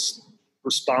sports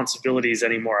responsibilities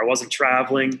anymore. I wasn't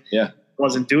traveling. Yeah.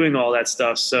 Wasn't doing all that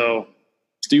stuff. So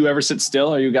do you ever sit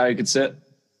still? Are you a guy who could sit?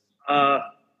 I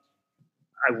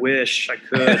wish I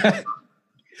could.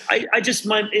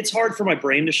 It's hard for my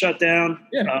brain to shut down.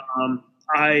 Yeah.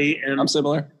 I'm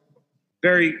similar.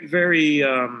 Very, very,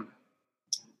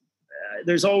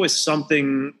 there's always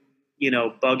something,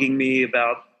 bugging me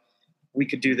about, we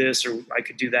could do this or I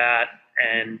could do that.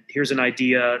 And here's an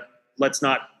idea.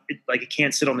 It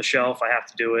can't sit on the shelf. I have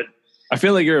to do it. I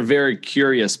feel like you're a very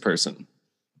curious person.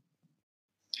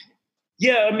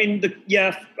 Yeah. I mean,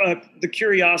 the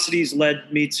curiosities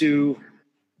led me to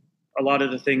a lot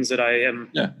of the things that I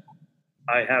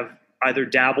have either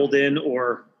dabbled in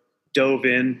or dove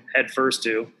in head first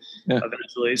to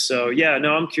eventually. So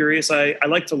I'm curious. I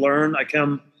like to learn. I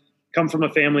come from a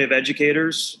family of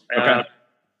educators. Okay.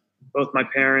 Both my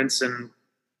parents and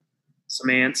some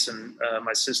aunts and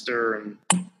my sister, and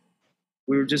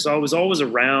we were I was always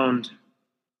around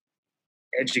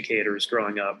educators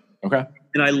growing up. Okay.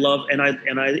 And I love, and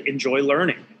I enjoy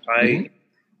learning. I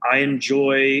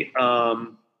enjoy,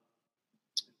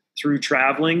 through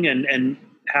traveling and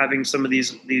having some of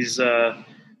these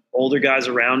older guys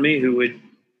around me who would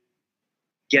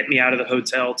get me out of the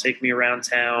hotel, take me around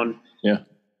town. Yeah.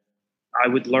 I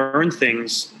would learn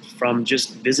things from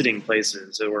just visiting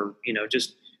places or,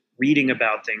 just reading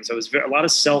about things. I was a lot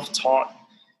of self-taught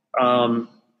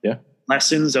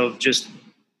lessons of just,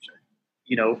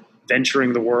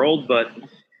 venturing the world. But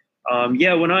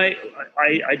when I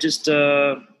just,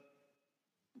 there's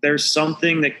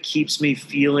something that keeps me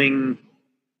feeling,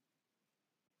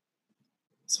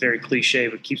 it's very cliche,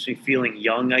 but keeps me feeling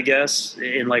young, I guess,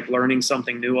 in like learning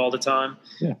something new all the time.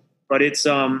 Yeah. But it's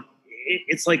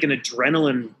like an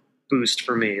adrenaline boost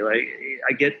for me. Like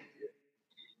I get,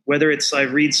 whether it's, I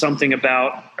read something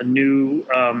about a new,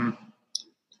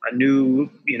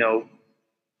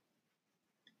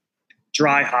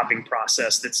 dry hopping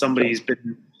process that somebody's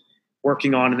been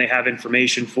working on and they have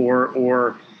information for,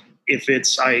 or if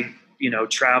it's, I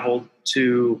traveled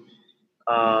to,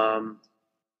 a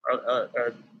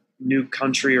new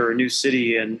country or a new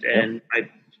city and I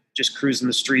just cruising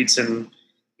the streets and,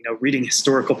 reading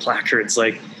historical placards,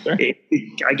 like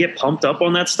I get pumped up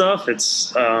on that stuff.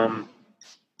 It's,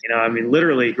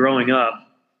 literally growing up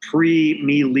pre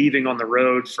me leaving on the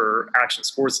road for action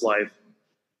sports life,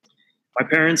 my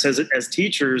parents as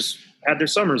teachers had their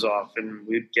summers off, and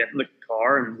we'd get in the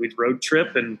car and we'd road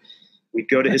trip, and we'd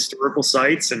go to historical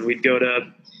sites, and we'd go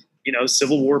to,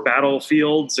 Civil War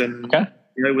battlefields. And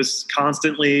it was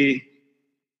constantly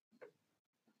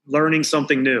learning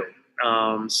something new.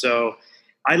 So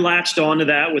I latched onto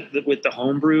that with the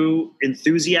homebrew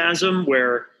enthusiasm,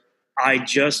 where I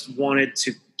just wanted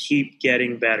to keep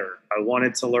getting better. I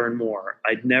wanted to learn more.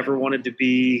 I'd never wanted to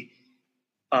be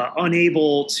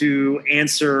unable to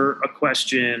answer a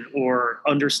question or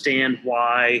understand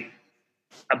why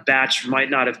a batch might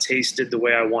not have tasted the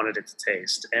way I wanted it to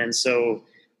taste. And so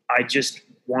I just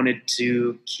wanted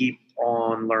to keep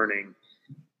on learning.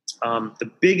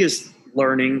 The biggest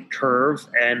learning curve,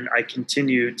 and I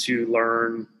continue to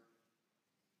learn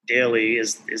daily,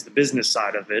 is the business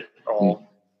side of it all.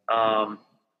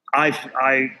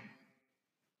 I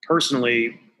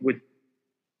personally would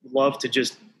love to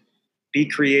just be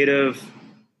creative,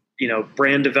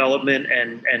 brand development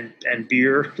and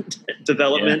beer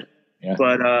development. Yeah.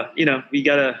 But we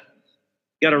gotta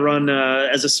run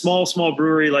as a small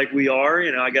brewery like we are.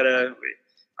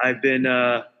 I've been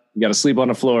you got to sleep on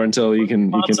the floor until you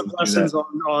can. Lots of lessons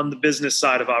on the business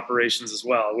side of operations as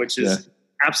well, which is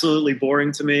absolutely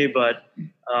boring to me. But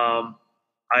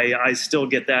I still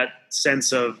get that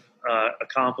sense of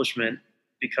accomplishment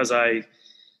because I,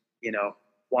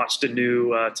 watched a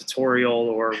new tutorial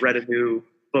or read a new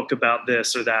book about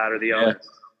this or that or the other.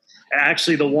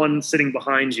 Actually, the one sitting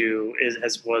behind you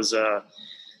was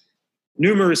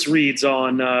numerous reads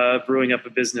on brewing up a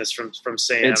business from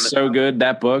Sam. It's so good,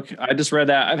 that book. I just read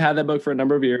that. I've had that book for a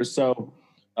number of years. So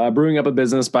Brewing Up a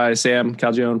Business by Sam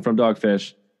Calgione from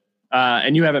Dogfish.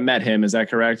 And you haven't met him, is that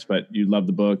correct? But you love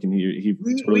the book and he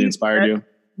totally inspired you.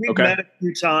 We've met a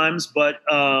few times, but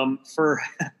for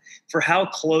how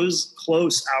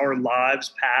close our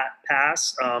lives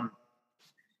pass,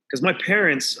 because my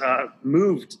parents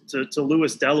moved to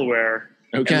Lewis, Delaware.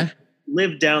 Okay.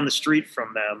 Lived down the street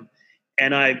from them.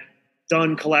 And I've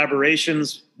done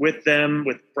collaborations with them,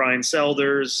 with Brian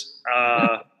Selders.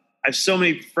 I have so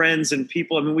many friends and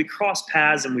people. I mean, we cross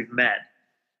paths and we've met,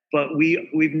 but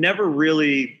we've never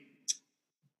really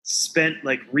spent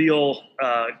like real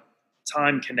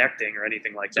time connecting or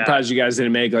anything like that. Sometimes you guys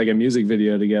didn't make like a music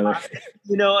video together.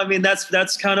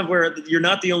 That's kind of where you're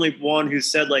not the only one who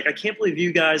said like, I can't believe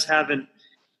you guys haven't,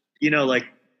 like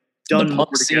done the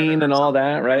punk scene and all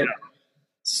that, right? Yeah.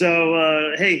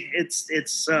 So, hey,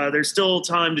 it's there's still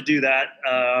time to do that.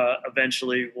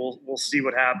 Eventually we'll see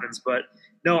what happens. But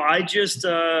no, I just,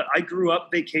 I grew up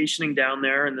vacationing down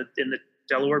there in the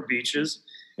Delaware beaches.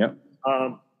 Yep.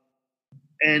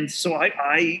 And so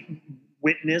I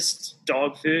witnessed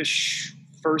Dogfish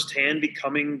firsthand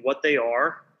becoming what they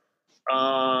are.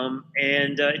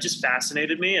 And it just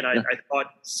fascinated me. And I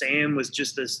thought Sam was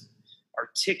just this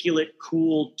articulate,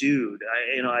 cool dude.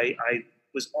 I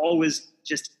was always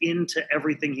just into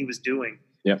everything he was doing.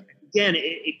 Yeah. Again,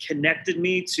 it connected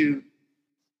me to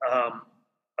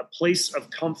a place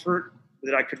of comfort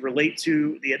that I could relate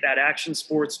to, that action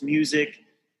sports music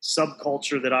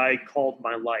subculture that I called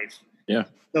my life. Yeah.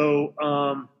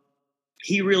 So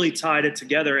he really tied it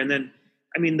together. And then,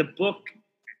 I mean, the book,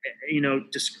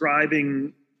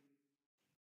 describing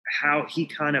how he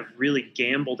kind of really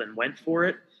gambled and went for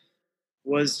it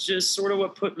was just sort of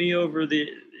what put me over the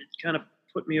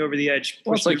edge.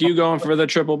 Well, it's like you going for the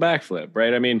triple backflip,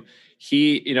 right? I mean,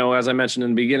 he, as I mentioned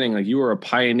in the beginning, like you were a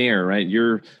pioneer, right?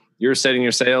 You're setting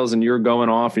your sails and you're going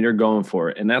off and you're going for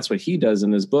it. And that's what he does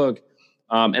in his book.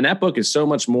 And that book is so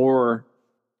much more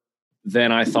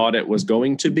than I thought it was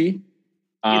going to be.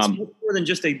 It's more than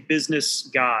just a business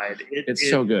guide. It's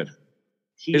so good.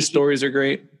 His stories are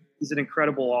great. He's an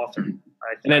incredible author. And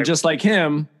then just like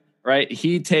him, right?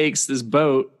 He takes this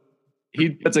boat, he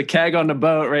puts a keg on the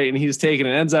boat, right? And he's taking it.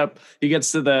 Ends up, he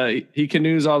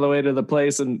canoes all the way to the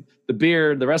place, and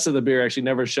the rest of the beer actually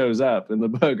never shows up in the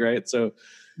book, right? So,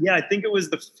 yeah, I think it was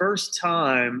the first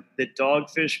time that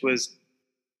Dogfish was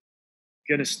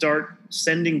going to start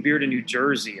sending beer to New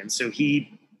Jersey, and so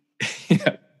he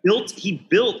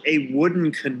built a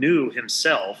wooden canoe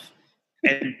himself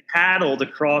and paddled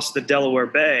across the Delaware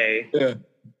Bay to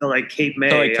like Cape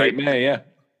May.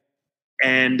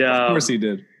 And of course he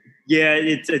did. Yeah,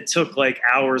 it took like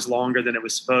hours longer than it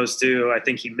was supposed to. I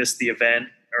think he missed the event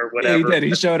or whatever. Yeah, he did.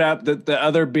 He showed up. The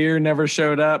other beer never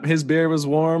showed up. His beer was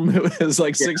warm. It was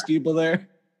like 6 people there.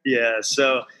 Yeah.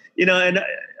 So, and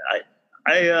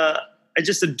I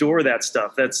just adore that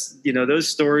stuff. That's, those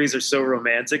stories are so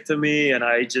romantic to me. And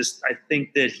I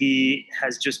think that he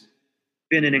has just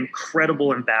been an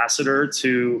incredible ambassador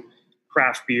to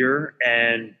craft beer.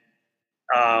 And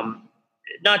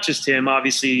not just him,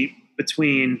 obviously,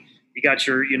 between you got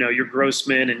your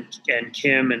Grossman and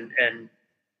Kim and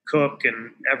Cook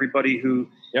and everybody who,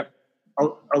 Yep.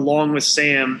 Along with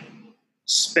Sam,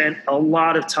 spent a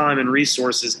lot of time and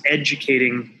resources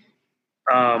educating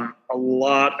a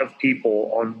lot of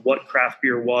people on what craft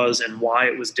beer was and why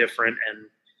it was different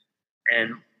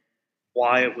and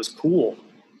why it was cool.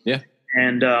 Yeah.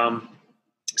 And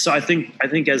so I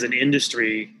think as an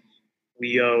industry,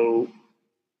 we owe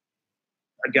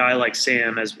a guy like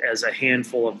Sam, as a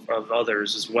handful of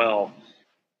others as well,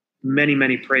 many,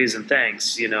 many praise and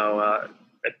thanks,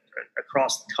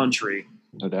 across the country.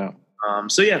 No doubt.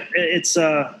 So yeah, it's.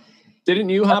 Didn't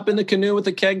you hop in the canoe with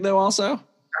the keg though? Also.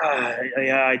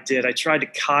 Yeah, I did. I tried to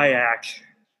kayak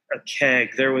a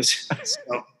keg. There was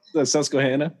The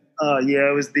Susquehanna. Yeah,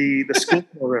 it was the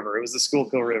Schuylkill River. It was the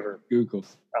Schuylkill River. Google.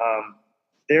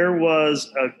 There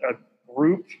was a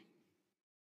group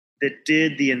that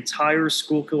did the entire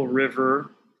Schuylkill River.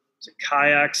 It's a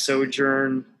kayak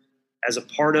sojourn as a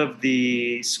part of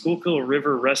the Schuylkill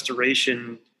River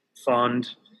Restoration Fund,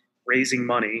 raising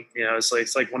money.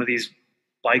 It's like one of these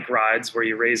bike rides where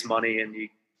you raise money and you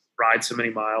ride so many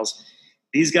miles.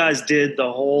 These guys did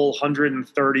the whole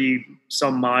 130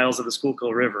 some miles of the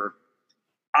Schuylkill River.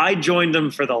 I joined them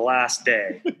for the last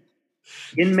day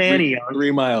in Manayunk.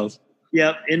 3 miles.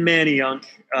 Yep, in Manayunk.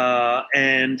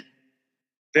 And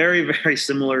very, very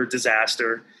similar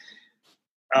disaster.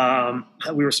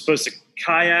 We were supposed to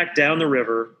kayak down the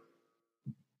river,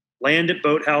 land at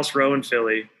Boathouse Row in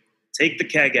Philly, take the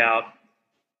keg out,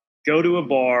 go to a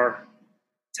bar,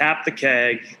 tap the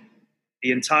keg,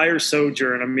 the entire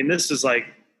sojourn. I mean, this is like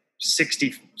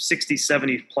 60,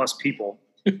 70 plus people.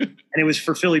 And it was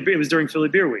for Philly. It was during Philly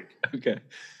Beer Week. Okay.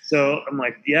 So I'm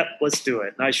like, yep, let's do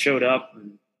it. And I showed up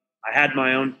and I had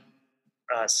my own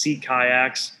sea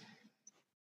kayaks.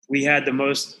 We had the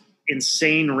most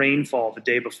insane rainfall the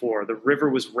day before. The river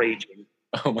was raging.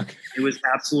 Oh my God. It was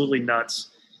absolutely nuts.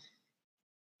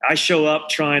 I show up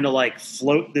trying to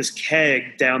float this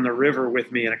keg down the river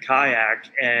with me in a kayak.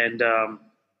 And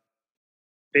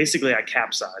basically I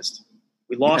capsized.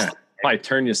 We lost. Yeah, probably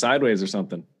turn you sideways or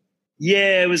something.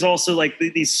 Yeah, it was also like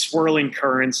these swirling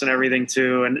currents and everything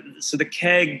too. And so the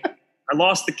keg, I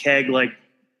lost the keg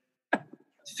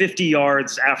 50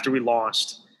 yards after we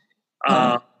launched.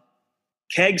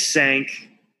 Keg sank,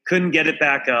 couldn't get it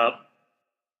back up.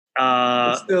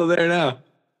 It's still there now.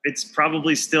 It's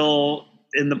probably still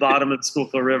in the bottom of the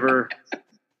Schuylkill River.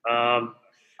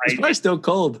 It's probably still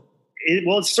cold.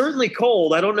 It's certainly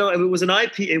cold. I don't know. It was an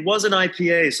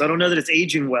IPA, so I don't know that it's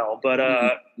aging well. But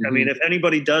I mean, if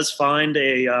anybody does find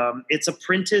it's a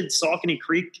printed Saucony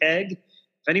Creek keg.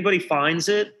 If anybody finds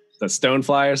it, the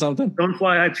Stonefly or something.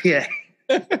 Stonefly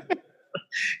IPA.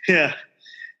 Yeah,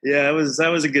 that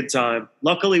was a good time.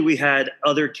 Luckily, we had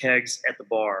other kegs at the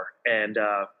bar, and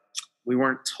we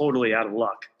weren't totally out of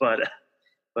luck. But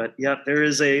yeah, there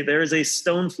is a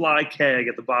Stonefly keg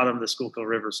at the bottom of the Schuylkill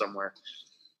River somewhere.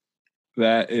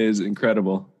 That is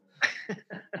incredible.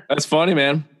 That's funny,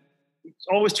 man.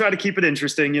 Always try to keep it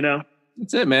interesting,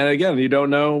 That's it, man. Again, you don't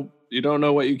know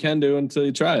what you can do until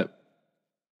you try it.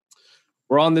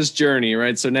 We're on this journey,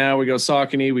 right? So now we go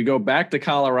Saucony, we go back to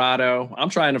Colorado. I'm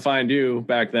trying to find you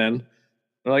back then.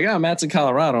 We're like, Matt's in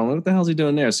Colorado. I'm like, what the hell's he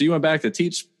doing there? So you went back to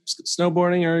teach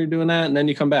snowboarding, or are you doing that, and then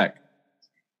you come back?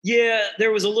 Yeah,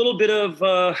 there was a little bit of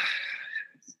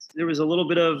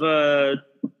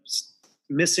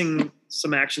missing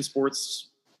some action sports.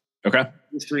 Okay.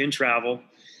 History and travel.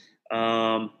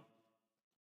 There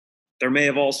may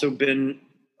have also been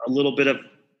a little bit of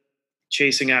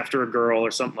chasing after a girl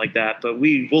or something like that, but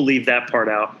we'll leave that part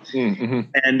out. Mm-hmm.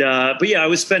 And but yeah, I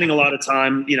was spending a lot of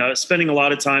time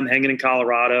hanging in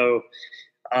Colorado,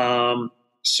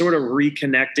 sort of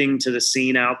reconnecting to the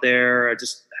scene out there. I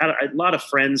just had a lot of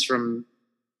friends from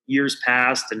years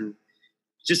past, and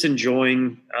just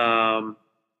enjoying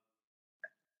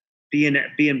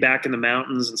being back in the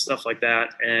mountains and stuff like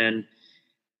that. And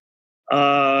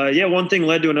one thing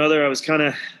led to another. I was kind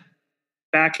of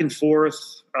back and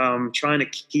forth, trying to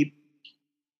keep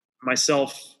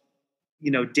myself,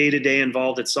 day to day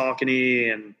involved at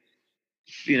Saucony. And,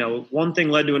 one thing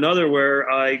led to another where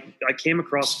I came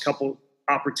across a couple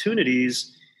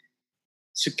opportunities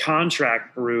to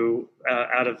contract brew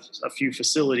out of a few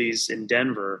facilities in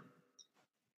Denver.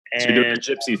 And so you're doing the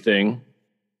gypsy thing.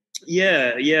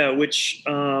 Yeah. Which,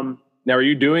 now are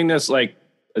you doing this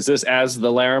is this as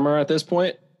the Larimer at this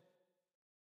point?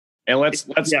 And let's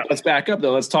back up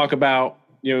though. Let's talk about,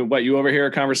 what you overhear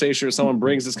a conversation or someone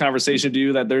brings this conversation to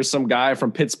you that there's some guy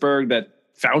from Pittsburgh that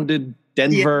founded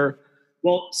Denver. Yeah.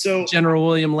 Well, so General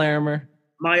William Larimer.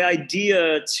 My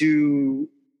idea to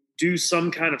do some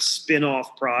kind of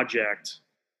spin-off project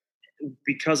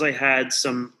because I had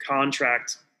some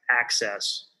contract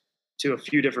access to a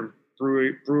few different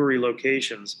brewery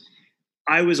locations.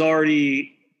 I was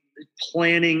already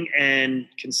planning and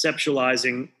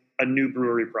conceptualizing a new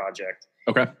brewery project.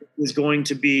 Okay. It was going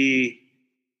to be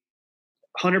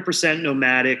 100%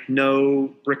 nomadic,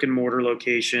 no brick and mortar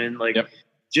location, like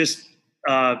just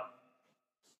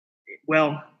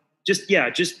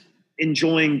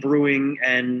enjoying brewing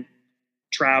and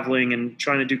traveling and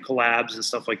trying to do collabs and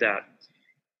stuff like that.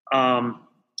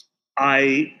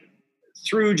 I,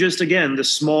 through just, again, the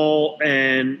small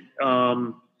and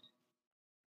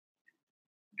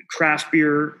craft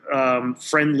beer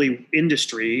friendly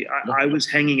industry, I was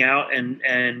hanging out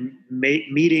and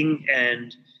meeting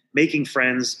and making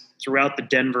friends throughout the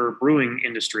Denver brewing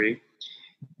industry,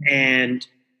 and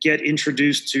get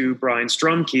introduced to Brian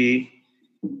Strumke,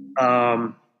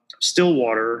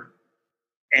 Stillwater.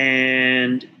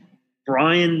 And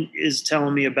Brian is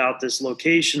telling me about this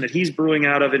location that he's brewing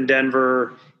out of in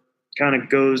Denver, kind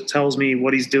of tells me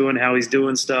what he's doing, how he's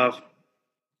doing stuff.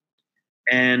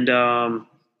 And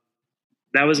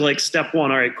that was like step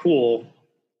one. All right, cool.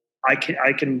 I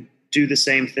can do the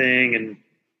same thing. And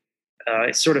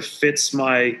it sort of fits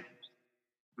my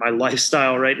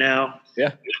lifestyle right now.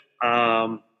 Yeah.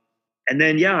 And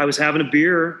then, I was having a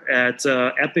beer at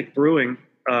Epic Brewing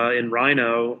in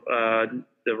Rhino,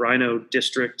 the Rhino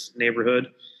District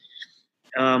neighborhood.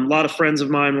 A lot of friends of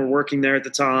mine were working there at the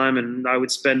time, and I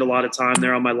would spend a lot of time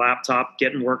there on my laptop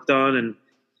getting work done. And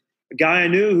a guy I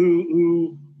knew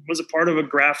who was a part of a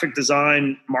graphic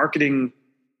design marketing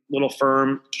little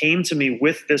firm came to me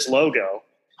with this logo.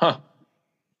 Huh.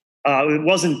 It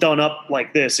wasn't done up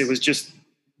like this. It was just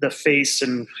the face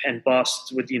and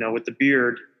bust with the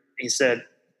beard. He said,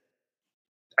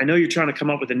 I know you're trying to come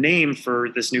up with a name for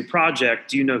this new project.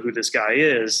 Do you know who this guy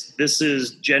is? This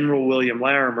is General William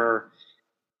Larimer.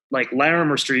 Like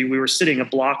Larimer Street, we were sitting a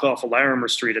block off of Larimer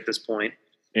Street at this point.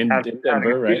 In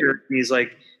Denver, right? He's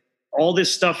like, all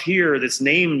this stuff here that's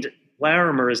named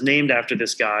Larimer is named after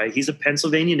this guy. He's a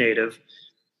Pennsylvania native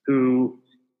who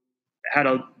had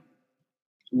a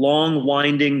long,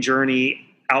 winding journey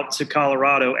out to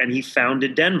Colorado, and he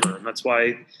founded Denver. And that's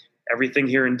why everything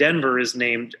here in Denver is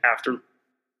named after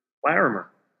Larimer.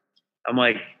 I'm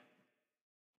like,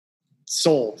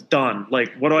 sold, done.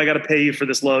 Like, what do I got to pay you for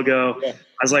this logo? Yeah.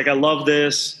 I was like, I love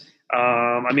this.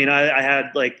 I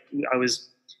was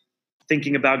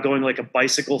thinking about going like a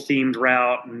bicycle themed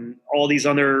route and all these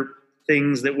other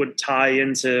things that would tie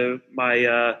into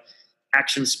my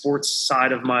action sports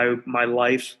side of my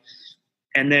life.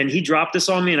 And then he dropped this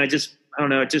on me, and I don't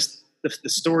know, the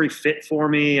story fit for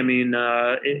me. I mean,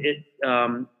 I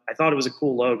thought it was a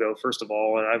cool logo, first of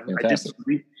all.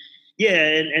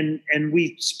 And and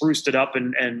we spruced it up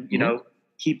and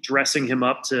keep dressing him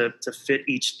up to fit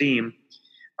each theme.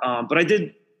 But I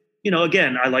did,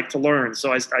 again, I like to learn.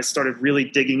 So I started really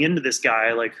digging into this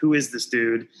guy, like, who is this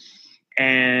dude?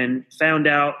 And found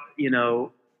out,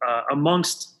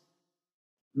 amongst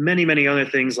many, many other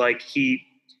things, like he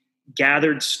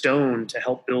gathered stone to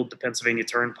help build the Pennsylvania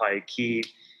Turnpike. He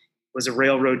was a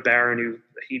railroad baron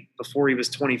who before he was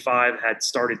 25 had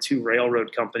started 2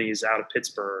 railroad companies out of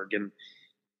Pittsburgh. And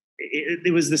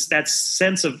it was that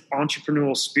sense of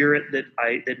entrepreneurial spirit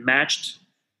that matched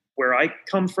where I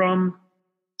come from.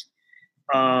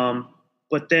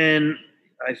 But then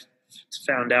I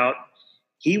found out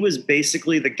he was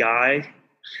basically the guy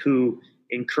who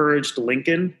encouraged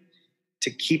Lincoln to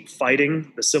keep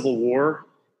fighting the Civil War,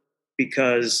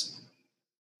 because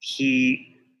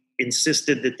he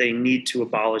insisted that they need to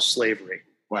abolish slavery.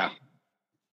 Wow.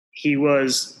 He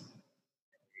was,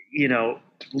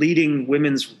 leading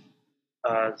women's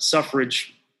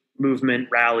suffrage movement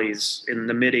rallies in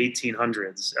the mid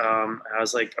 1800s. I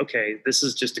was like, okay, this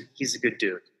is he's a good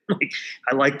dude. Like,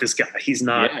 I like this guy. He's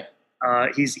not,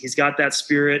 he's got that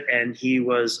spirit, and he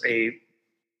was in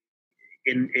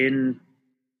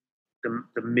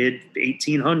the mid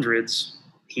 1800s,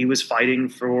 he was fighting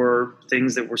for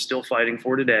things that we're still fighting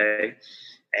for today.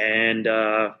 And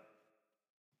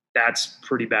that's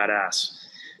pretty badass.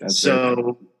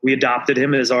 So we adopted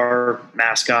him as our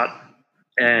mascot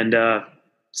and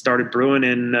started brewing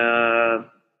in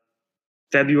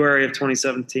February of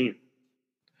 2017.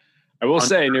 I will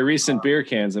say, in your recent beer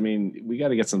cans, I mean, we got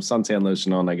to get some suntan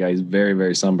lotion on that guy. He's very,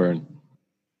 very sunburned.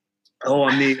 Oh,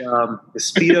 on the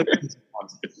Speedo.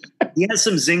 He has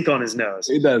some zinc on his nose.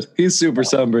 He does. He's super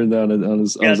sunburned on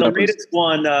his. Yeah,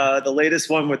 the latest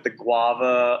one with the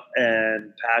guava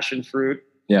and passion fruit.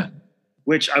 Yeah.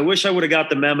 Which I wish I would have got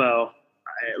the memo.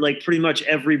 like pretty much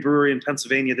every brewery in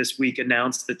Pennsylvania this week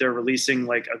announced that they're releasing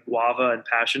like a guava and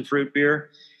passion fruit beer.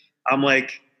 I'm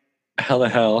like,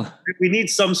 hell. We need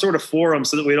some sort of forum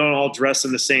so that we don't all dress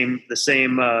in the same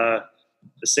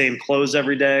clothes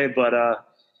every day. But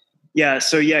yeah,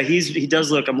 so yeah, he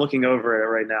does look. I'm looking over it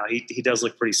right now. He does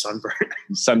look pretty sunburned.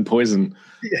 Sun poison.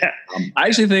 Yeah. I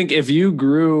actually think if you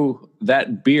grew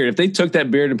that beard, if they took that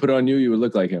beard and put it on you, you would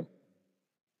look like him.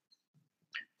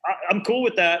 I'm cool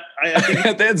with that. I think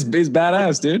he's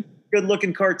badass, dude. Good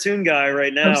looking cartoon guy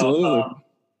right now. Absolutely.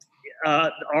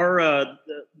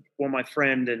 My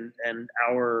friend and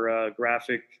our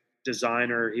graphic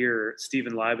designer here,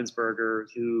 Steven Leibensberger,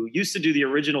 who used to do the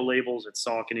original labels at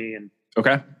Saucony, and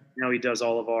okay, now he does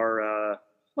all of our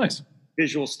nice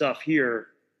visual stuff here.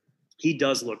 He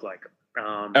does look like him.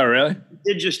 Oh, really?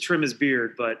 He did just trim his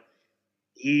beard, but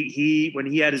he when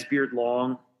he had his beard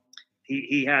long,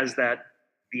 he has the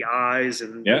eyes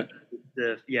and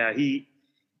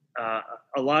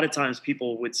a lot of times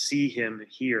people would see him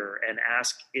here and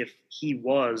ask if he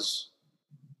was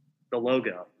the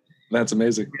logo. That's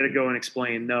amazing. I'm going to go and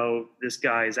explain, no, this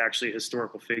guy is actually a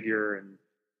historical figure and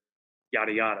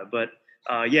yada, yada. But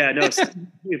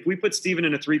if we put Steven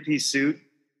in a 3-piece suit,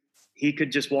 he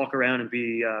could just walk around and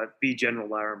be General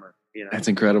Larimer. You know, that's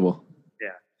incredible. Yeah.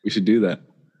 We should do that.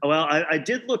 Well, I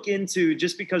did look into,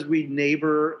 just because we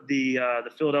neighbor the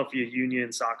Philadelphia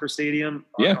Union soccer stadium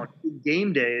on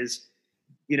game days,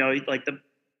 you know, like the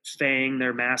Fang,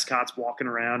 their mascots walking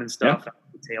around and stuff,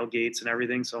 the tailgates and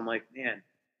everything. So I'm like, man,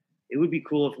 it would be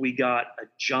cool if we got a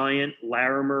giant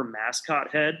Larimer mascot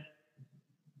head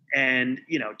and,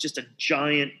 you know, just a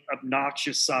giant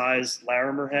obnoxious size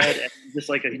Larimer head and just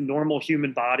like a normal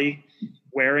human body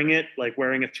wearing it, like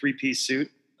wearing a 3-piece suit.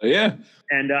 Yeah.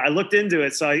 And I looked into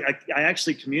it. So I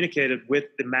actually communicated with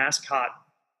the mascot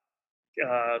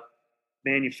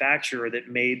manufacturer that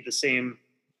made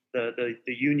the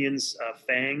Union's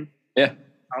Fang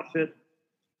outfit.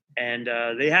 And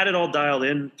they had it all dialed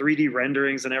in, 3D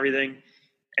renderings and everything.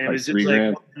 And it was just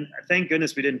like, thank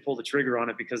goodness we didn't pull the trigger on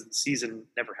it, because the season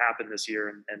never happened this year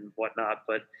and whatnot.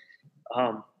 But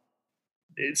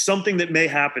it's something that may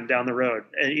happen down the road,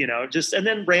 and you know, and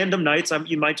then random nights,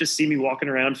 you might just see me walking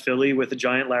around Philly with a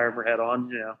giant Larimer head on.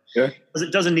 You know,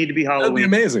 it doesn't need to be Halloween. That'd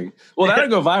be amazing. Well, that'd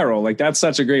go viral. Like, that's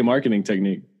such a great marketing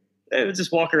technique. They would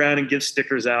just walk around and give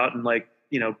stickers out and, like,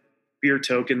 you know, beer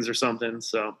tokens or something.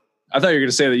 So I thought you were going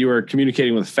to say that you were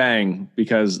communicating with Fang,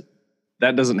 because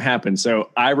that doesn't happen. So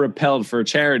I rappelled for a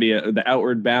charity at the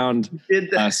Outward Bound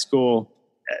school.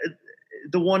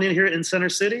 The one in here in Center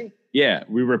City? Yeah,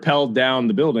 we rappelled down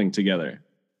the building together.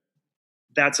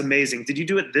 That's amazing. Did you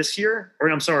do it this year? Or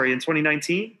I'm sorry, in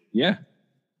 2019? Yeah.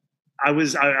 I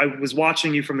was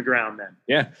watching you from the ground then.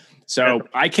 Yeah. So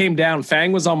I came down,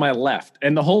 Fang was on my left.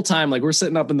 And the whole time, like, we're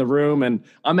sitting up in the room and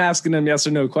I'm asking him yes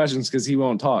or no questions because he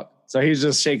won't talk. So he's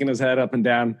just shaking his head up and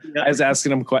down. Yep. I was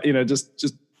asking him, you know,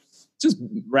 just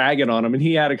ragging on him. And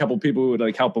he had a couple people who would,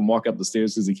 like, help him walk up the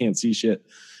stairs because he can't see shit.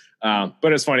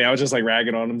 But it's funny. I was just, like,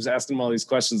 ragging on him, just asking him all these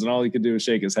questions, and all he could do was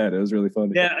shake his head. It was really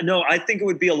funny. Yeah, no, I think it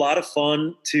would be a lot of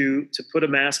fun to put a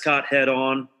mascot head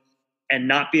on and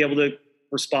not be able to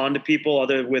respond to people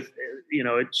other with, you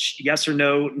know, yes or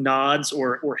no nods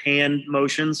or hand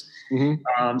motions.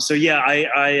 Mm-hmm. So yeah,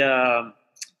 I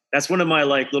that's one of my,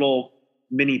 like, little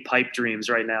mini pipe dreams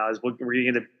right now, is we're going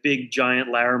to get a big giant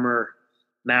Larimer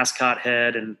mascot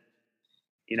head. And,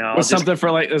 you know, something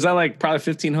for, like, is that like probably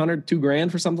 $1,500, $2,000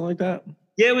 for something like that?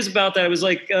 Yeah, it was about that. It was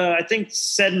like, I think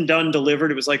said and done delivered,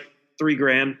 it was like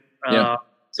 $3,000. You know,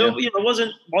 it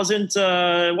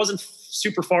wasn't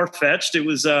super far fetched. It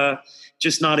was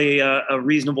just not a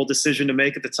reasonable decision to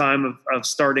make at the time of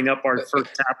starting up our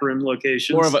first taproom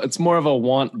location. It's more of a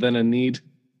want than a need.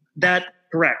 That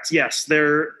correct. Yes,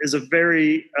 there is a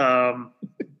very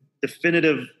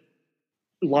definitive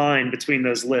line between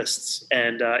those lists,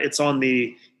 and it's on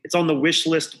the wish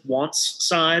list wants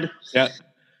side. Yeah.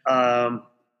 But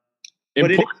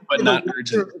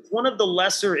it's one of the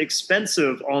lesser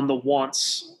expensive on the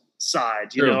wants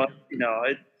side. You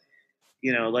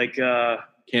know, like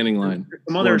canning line.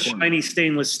 Some other shiny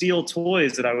stainless steel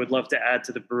toys that I would love to add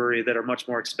to the brewery that are much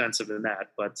more expensive than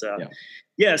that. But so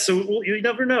you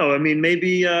never know. I mean,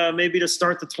 maybe to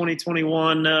start the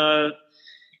 2021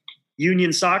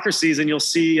 Union soccer season, you'll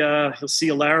see a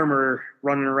Larimer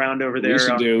running around over there.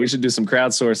 We should do some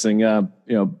crowdsourcing.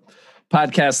 You know,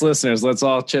 podcast listeners, let's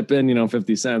all chip in,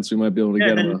 50 cents. We might be able to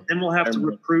get them. Then we'll have to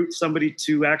recruit somebody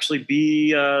to actually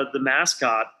be the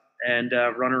mascot and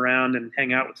run around and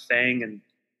hang out with Fang and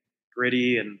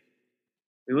Gritty and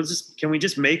Can we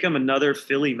just make him another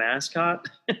Philly mascot?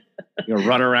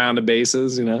 Run around the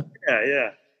bases, Yeah,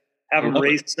 yeah. Have him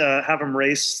race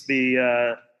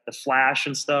the Flash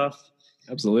and stuff.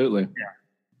 Absolutely.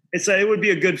 Yeah, it would be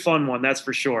a good fun one, that's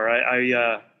for sure.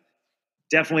 I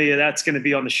definitely, that's going to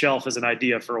be on the shelf as an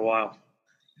idea for a while.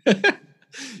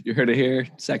 You heard it here.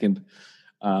 Second.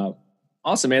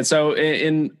 Awesome, man. So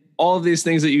in all of these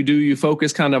things that you do, you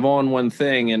focus kind of on one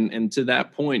thing. And to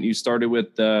that point, you started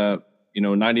with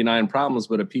 99 problems,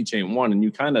 but a peach ain't one.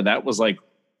 And that was like,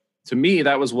 to me,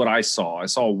 that was what I saw. I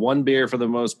saw one beer for the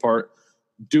most part.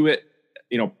 Do it,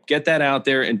 get that out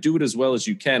there and do it as well as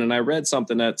you can. And I read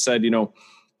something that said,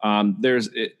 I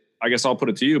guess I'll put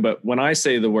it to you, but when I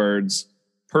say the words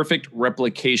perfect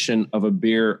replication of a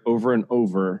beer over and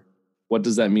over, what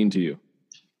does that mean to you?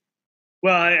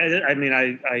 Well,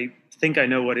 I think I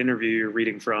know what interview you're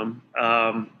reading from.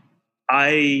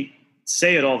 I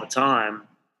say it all the time.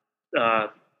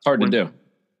 It's hard to do.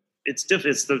 It's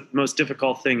the most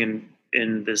difficult thing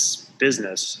in this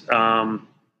business,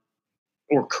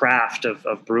 or craft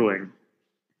of brewing.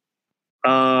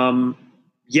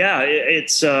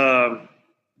 It's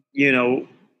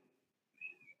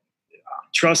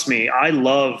trust me, I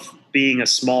love being a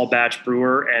small batch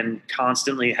brewer and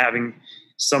constantly having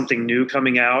something new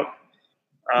coming out.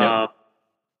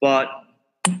 But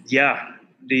yeah,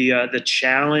 the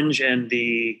challenge and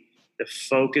the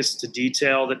focus to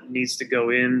detail that needs to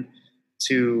go in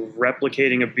to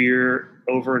replicating a beer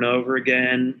over and over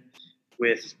again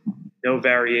with no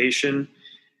variation.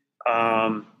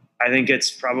 I think it's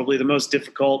probably the most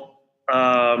difficult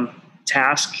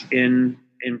task in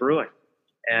brewing.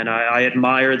 And I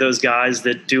admire those guys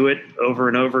that do it over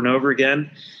and over and over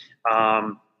again.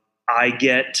 I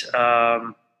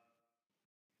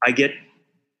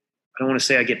don't want to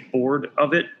say I get bored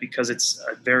of it because it's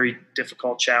a very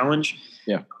difficult challenge.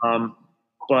 Yeah.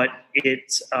 But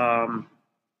it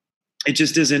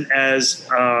just isn't as,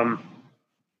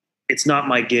 it's not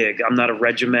my gig. I'm not a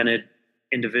regimented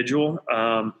individual.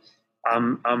 I'm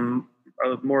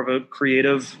more of a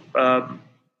creative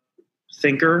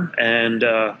thinker, and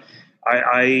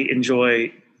I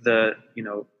enjoy the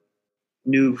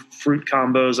new fruit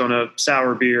combos on a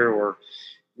sour beer, or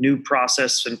new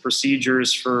process and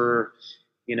procedures for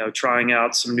trying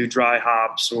out some new dry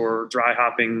hops or dry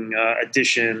hopping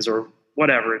additions or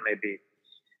whatever it may be.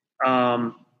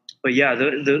 But yeah,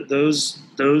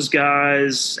 those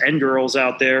guys and girls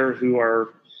out there who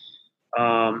are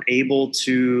able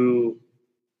to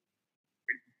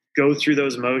go through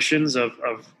those motions of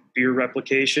beer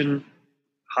replication,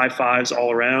 high fives all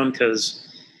around, because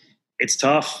it's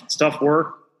tough. It's tough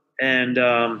work, and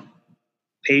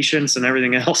patience and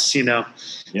everything else, Yeah.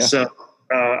 So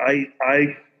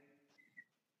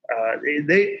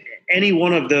any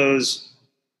one of those,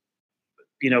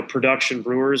 production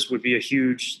brewers would be a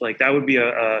huge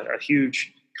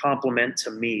compliment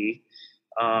to me.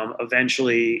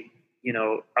 Eventually,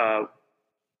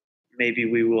 maybe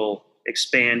we will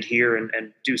expand here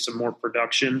and do some more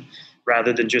production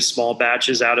rather than just small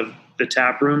batches out of the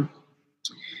tap room.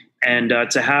 And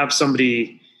to have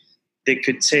somebody that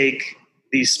could take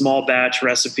these small batch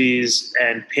recipes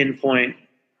and pinpoint,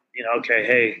 okay,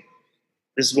 hey,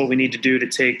 this is what we need to do to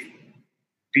take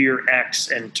beer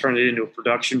X and turn it into a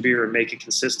production beer and make it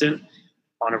consistent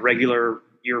on a regular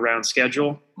year-round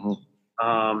schedule. Mm-hmm.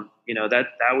 That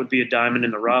would be a diamond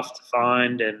in the rough to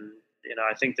find. And,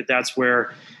 I think that's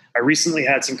where I recently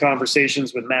had some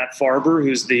conversations with Matt Farber,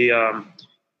 who's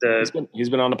he's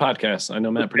been on the podcast. I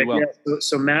know Matt pretty well. Yeah.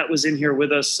 So Matt was in here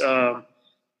with us a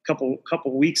couple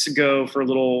weeks ago for a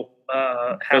little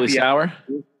Philly sour.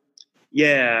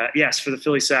 Yes, for the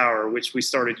Philly sour, which we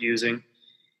started using.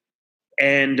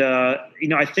 And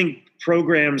I think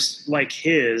programs like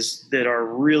his that are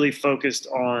really focused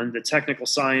on the technical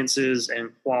sciences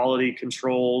and quality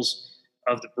controls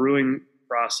of the brewing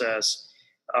process,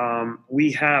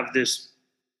 we have this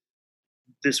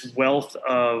wealth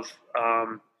of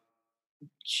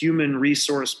human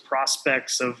resource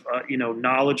prospects of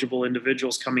knowledgeable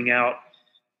individuals coming out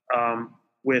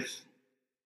with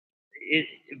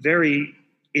very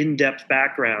in-depth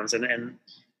backgrounds, and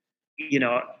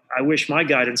I wish my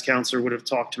guidance counselor would have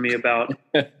talked to me about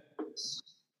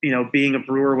being a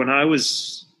brewer when I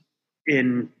was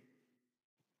in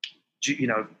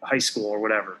high school or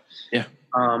whatever. Yeah.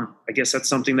 I guess that's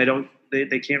something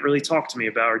they can't really talk to me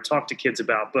about or talk to kids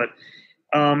about. But,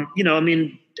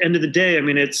 end of the day,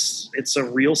 it's a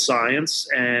real science,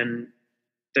 and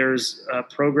there's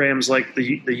programs like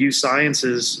the U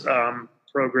Sciences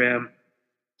program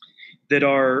that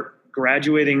are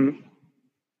graduating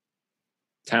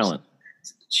talent,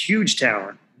 huge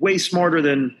talent way smarter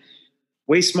than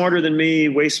me,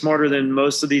 way smarter than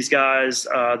most of these guys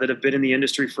that have been in the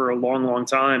industry for a long, long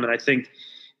time. And I think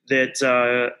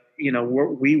that,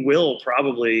 we will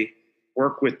probably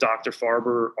work with Dr.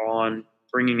 Farber on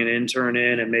bringing an intern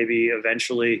in and maybe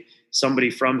eventually somebody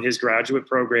from his graduate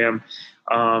program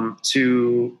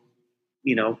to,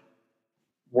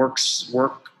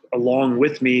 work along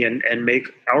with me and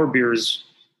make our beers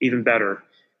even better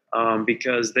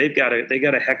because they got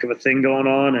a heck of a thing going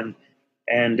on.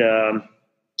 And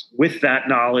with that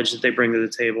knowledge that they bring to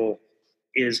the table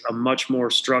is a much more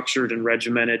structured and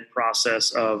regimented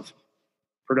process of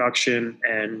production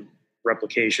and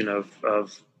replication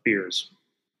of beers.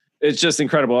 It's just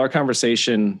incredible. Our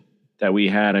conversation that we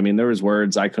had, I mean, there was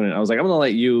words I was like, I'm going to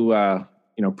let you,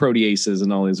 proteases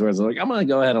and all these words. I'm like, I'm going to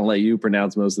go ahead and let you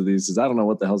pronounce most of these because I don't know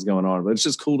what the hell's going on. But it's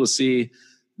just cool to see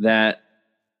that,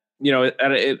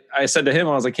 I said to him,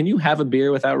 I was like, can you have a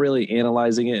beer without really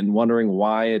analyzing it and wondering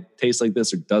why it tastes like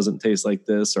this or doesn't taste like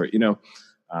this? Or,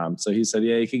 so he said,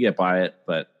 yeah, you could get by it,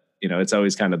 but, it's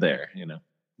always kind of there,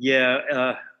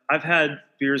 Yeah. I've had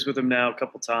beers with him now a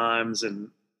couple times and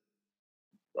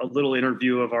a little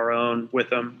interview of our own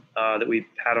with him that we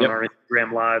had on our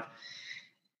Instagram Live.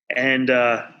 And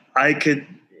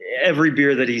every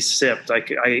beer that he sipped, I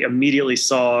immediately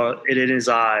saw it in his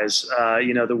eyes.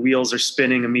 The wheels are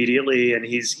spinning immediately and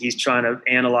he's trying to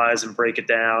analyze and break it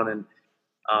down. And,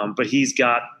 but he's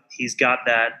got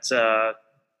that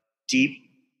deep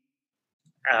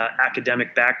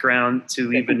academic background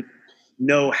to even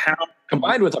know how,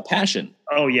 combined with a passion.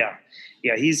 Oh yeah.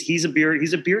 Yeah. He's a beer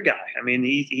guy. I mean,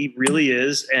 he really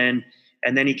is. And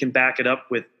then he can back it up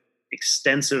with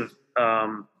extensive,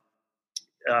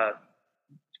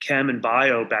 chem and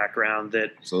bio background that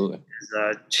absolutely is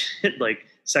like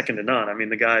second to none. I mean,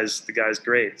 the guy's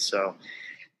great. So,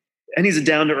 and he's a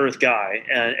down to earth guy,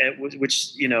 and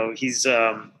which he's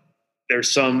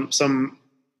there's some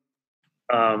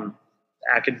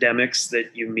academics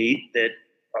that you meet that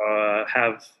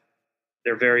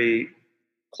they're very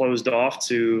closed off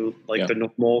to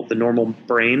the normal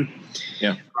brain.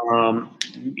 Yeah.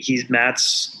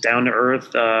 Matt's down to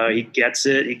earth. He gets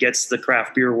it. He gets the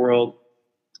craft beer world,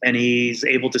 and he's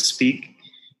able to speak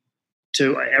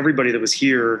to everybody that was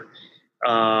here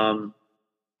on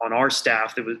our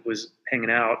staff that was hanging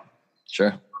out.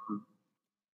 Sure.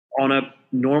 On a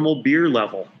normal beer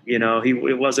level,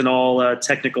 it wasn't all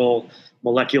technical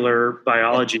molecular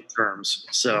biology terms.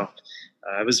 So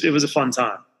it was a fun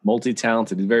time.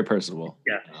 Multi-talented. He's very personable.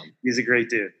 Yeah. He's a great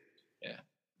dude. Yeah.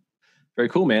 Very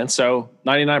cool, man. So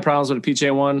 99 Problems with a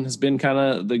PJ1 has been kind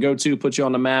of the go-to, put you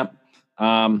on the map.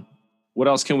 What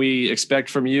else can we expect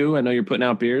from you? I know you're putting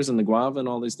out beers and the guava and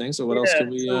all these things. So what else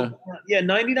can we?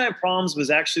 99 Problems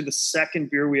was actually the second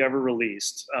beer we ever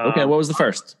released. Okay, what was the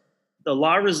first? The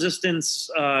La Resistance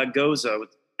Goza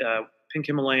with pink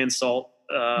Himalayan salt.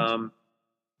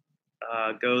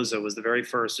 Goza was the very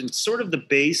first, and sort of the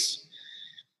base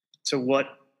to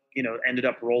what ended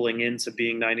up rolling into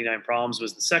being 99 Problems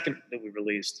was the second that we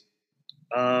released.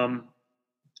 99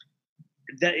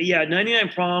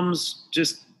 Problems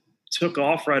just took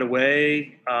off right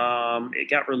away. It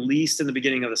got released in the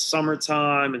beginning of the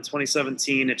summertime in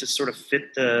 2017. It just sort of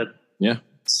fit the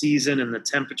season and the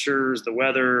temperatures, the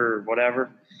weather, or whatever.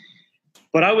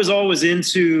 But I was always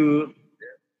into,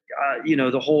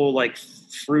 the whole like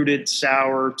fruited,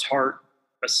 sour, tart,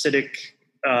 acidic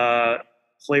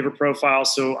flavor profile.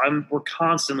 So we're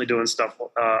constantly doing stuff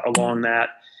along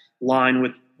that line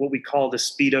with what we call the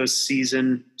Speedo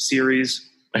Season series.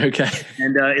 Okay.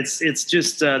 And it's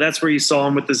just that's where you saw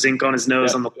him with the zinc on his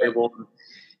nose on the label.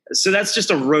 So that's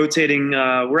just a rotating.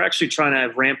 We're actually trying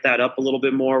to ramp that up a little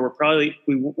bit more.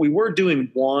 We were doing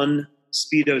one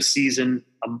Speedo Season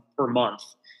per month.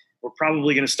 We're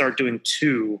probably going to start doing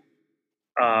two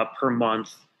per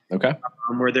month. Okay.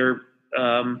 Where they're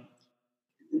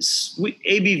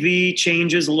ABV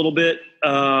changes a little bit,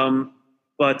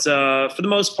 but for the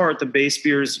most part, the base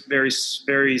beer is very,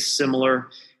 very similar.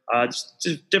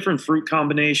 Just different fruit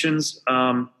combinations.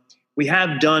 We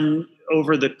have done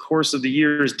over the course of the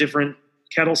years different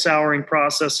kettle souring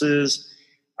processes.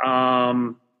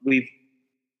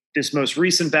 This most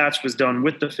recent batch was done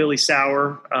with the Philly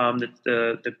Sour that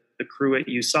the crew at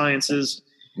U Sciences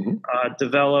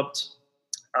developed,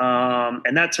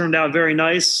 and that turned out very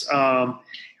nice.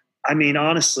 I mean,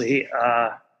 honestly,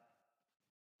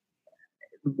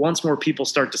 once more people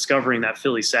start discovering that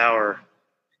Philly Sour,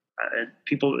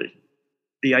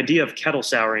 the idea of kettle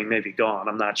souring may be gone.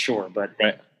 I'm not sure, but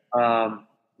no,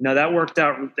 that worked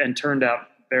out and turned out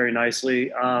very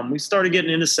nicely. We started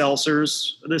getting into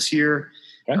seltzers this year.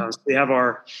 Okay. So we have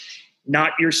our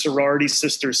not your sorority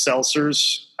sister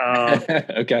seltzers.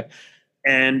 Okay.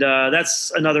 And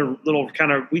that's another little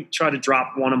kind of, we try to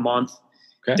drop one a month.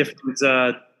 Okay.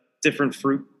 Different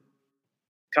fruit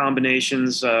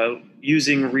combinations,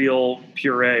 using real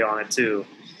puree on it too.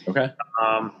 Okay.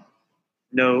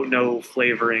 No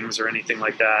flavorings or anything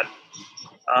like that.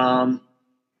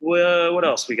 What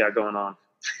else we got going on?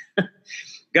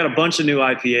 Got a bunch of new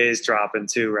IPAs dropping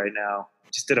too right now.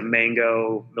 Just did a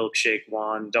mango milkshake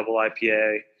one, double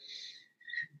IPA.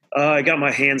 I got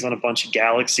my hands on a bunch of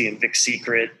Galaxy and Vic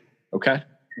Secret. Okay.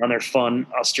 On their fun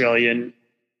Australian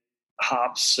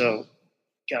hops. So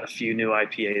got a few new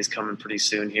IPAs coming pretty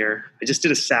soon here. I just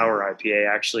did a sour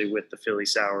IPA actually with the Philly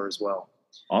sour as well.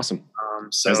 Awesome.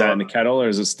 So is that in the kettle or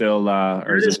is it still?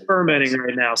 Or is it fermenting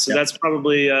right now? So that's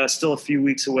probably still a few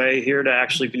weeks away here to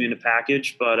actually be in a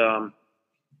package. But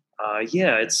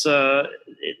it's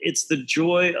the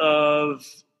joy of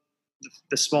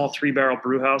the small 3-barrel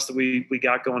brew house that we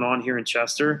got going on here in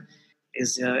Chester.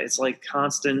 It's like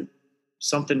constant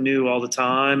something new all the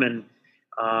time, and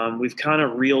we've kind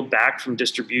of reeled back from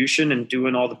distribution and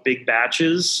doing all the big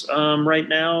batches right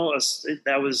now.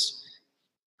 That was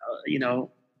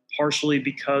partially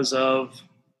because of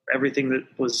everything that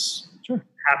was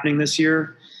happening this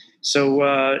year. So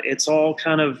it's all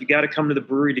kind of, you got to come to the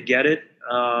brewery to get it,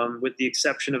 with the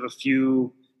exception of a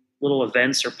few little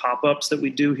events or pop-ups that we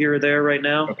do here or there right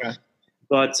now. Okay.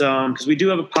 But because we do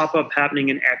have a pop-up happening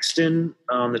in Exton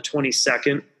on the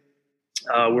 22nd,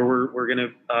 where we're going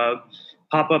to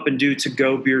pop up and do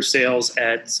to-go beer sales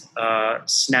at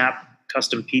Snap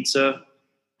Custom Pizza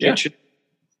Kitchen.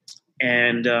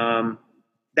 And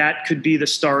that could be the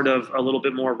start of a little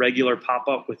bit more regular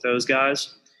pop-up with those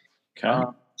guys. Okay.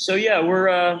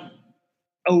 We're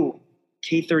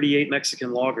K38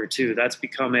 Mexican Lager too. That's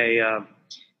become a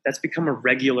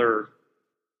regular.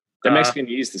 The Mexican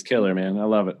yeast is killer, man. I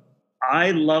love it.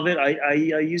 I love it. I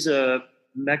use a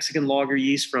Mexican lager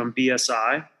yeast from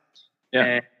BSI. Yeah.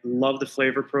 And love the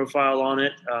flavor profile on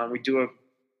it. We do a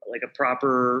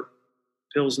proper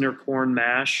Pilsner corn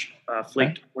mash,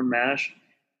 flaked corn mash.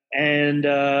 And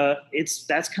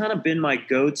that's kind of been my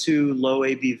go-to low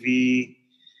ABV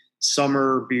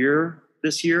summer beer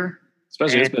this year.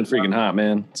 Especially, it's been freaking hot,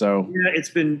 man. So yeah, it's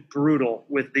been brutal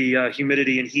with the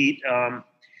humidity and heat.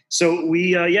 So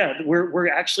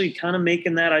we're actually kind of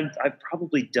making that. I've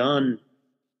probably done.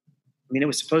 I mean, that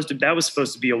was supposed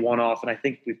to be a one-off, and I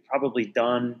think we've probably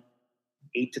done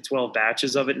 8 to 12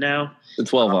 batches of it now. The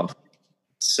 12 off.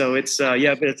 So it's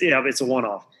it's a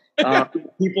one-off.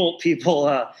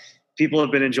 People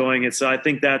have been enjoying it, so I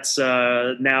think that's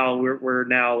now we're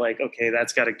now like, okay,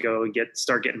 that's got to go and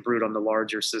start getting brewed on the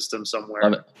larger system somewhere.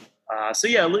 Love it.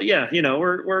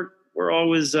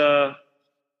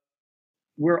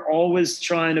 We're always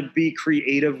trying to be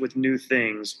creative with new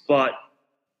things, but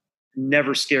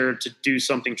never scared to do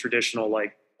something traditional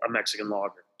like a Mexican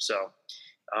lager. So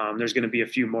there's going to be a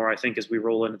few more, I think, as we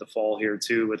roll into the fall here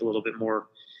too, with a little bit more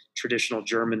traditional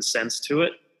German sense to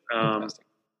it.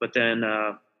 But then,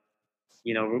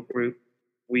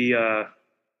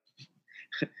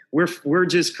 we're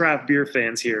just craft beer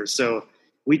fans here. So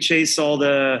we chase all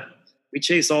the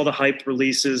hype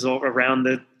releases all around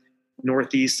the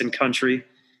Northeast and country.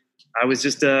 I was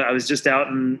just out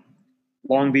in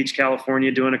Long Beach,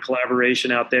 California, doing a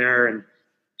collaboration out there and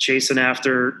chasing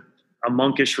after a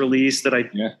Monkish release that I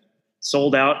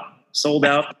sold out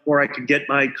before I could get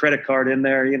my credit card in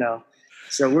there,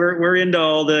 So we're into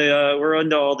all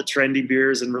the trendy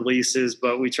beers and releases,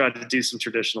 but we tried to do some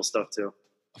traditional stuff too.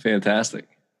 Fantastic.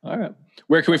 All right.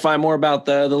 Where can we find more about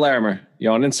the Larimer?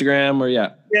 You on Instagram or Yeah,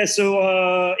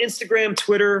 so Instagram,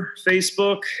 Twitter,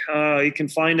 Facebook. You can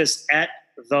find us at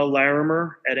The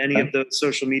Larimer at any of the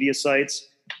social media sites,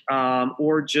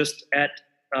 or just at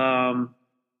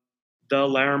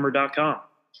thelarimer.com.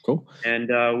 Cool. And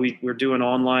we're doing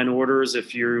online orders.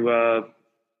 If you're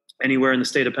anywhere in the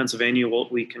state of Pennsylvania,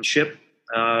 we can ship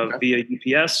via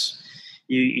UPS.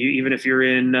 You even if you're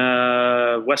in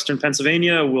Western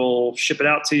Pennsylvania, we'll ship it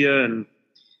out to you, and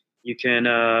you can,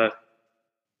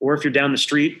 or if you're down the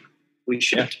street, we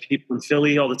ship to people in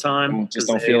Philly all the time. Just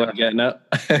don't feel like getting up.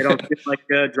 They don't feel like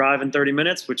driving 30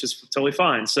 minutes, which is totally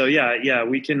fine. So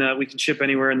we can ship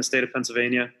anywhere in the state of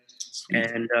Pennsylvania. Sweet.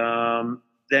 And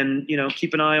then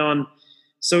keep an eye on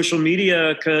social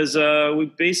media, because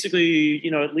we basically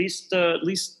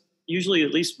usually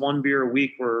at least one beer a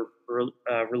week we're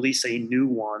release a new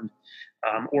one,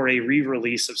 or a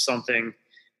re-release of something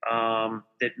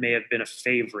that may have been a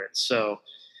favorite. So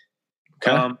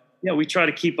we try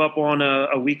to keep up on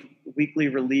a weekly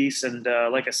release, and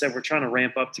like I said, we're trying to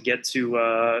ramp up to get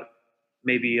to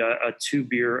maybe a 2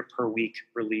 beer per week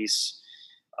release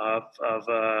of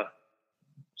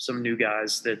some new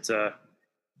guys that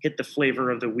hit the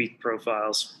flavor of the week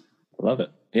profiles. I love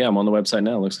it. Yeah, I'm on the website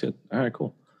now. Looks good. All right,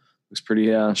 cool. Looks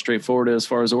pretty straightforward as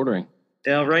far as ordering.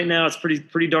 Yeah, right now it's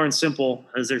pretty darn simple,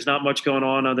 as there's not much going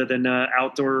on other than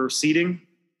outdoor seating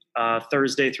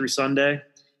Thursday through Sunday,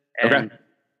 and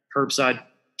curbside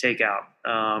takeout.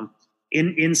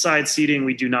 Inside seating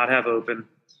we do not have open.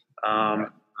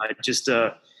 Just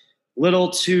a little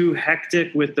too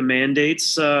hectic with the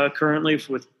mandates currently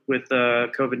with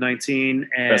COVID-19,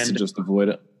 and best to just avoid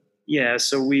it. Yeah,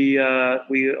 so we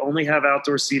only have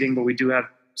outdoor seating, but we do have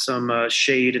some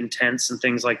shade and tents and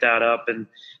things like that up, and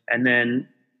then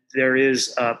there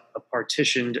is a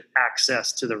partitioned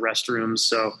access to the restrooms,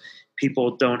 so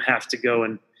people don't have to go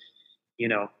and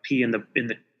pee in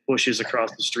the bushes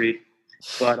across the street.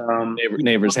 But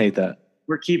neighbors hate that.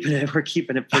 We're keeping it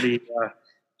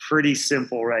pretty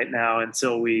simple right now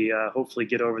until we hopefully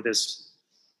get over this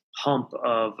hump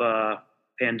of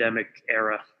pandemic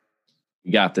era.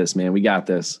 We got this, man. We got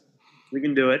this. We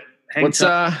can do it.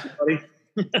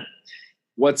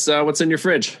 What's in your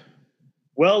fridge?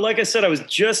 Well, like I said, I was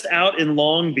just out in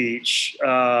Long Beach,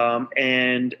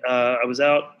 and I was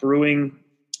out brewing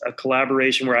a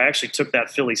collaboration where I actually took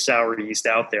that Philly sour yeast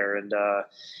out there, and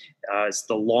it's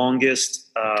the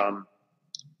longest,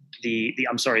 the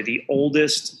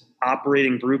oldest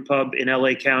operating brew pub in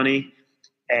LA County,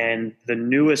 and the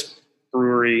newest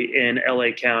brewery in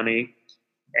LA County.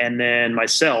 And then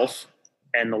myself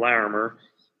and the Larimer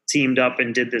teamed up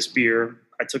and did this beer.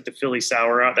 I took the Philly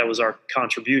sour out. That was our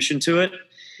contribution to it.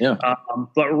 Yeah.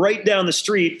 But right down the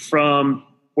street from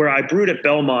where I brewed at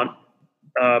Belmont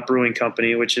Brewing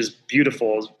Company, which is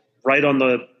beautiful, right on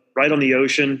the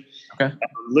ocean. Okay.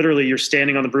 Literally, you're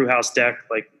standing on the brew house deck,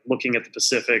 like looking at the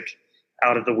Pacific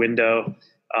out of the window.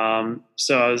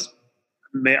 So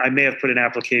I may have put an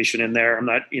application in there. I'm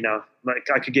not,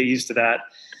 I could get used to that.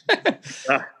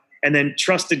 And then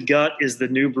Trusted Gut is the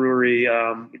new brewery.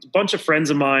 It's a bunch of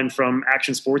friends of mine from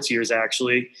Action Sports years,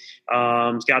 actually.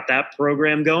 Got that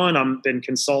program going. I've been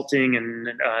consulting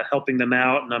and helping them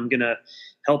out, and I'm going to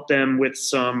help them with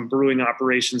some brewing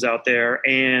operations out there.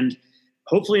 And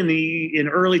hopefully in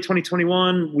early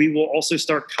 2021, we will also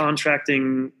start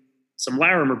contracting some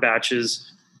Larimer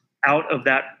batches out of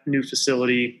that new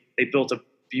facility. They built a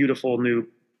beautiful new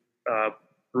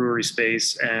brewery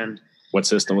space. And what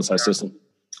system? What's that system?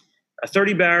 A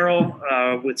 30 barrel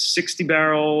with 60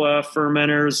 barrel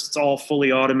fermenters. It's all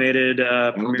fully automated.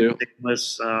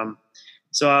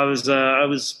 So I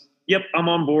was, yep, I'm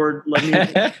on board. Let me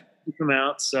come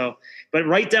out. So, but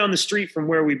right down the street from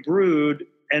where we brewed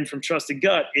and from Trusted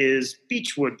Gut is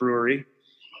Beechwood Brewery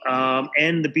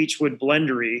and the Beechwood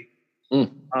Blendery.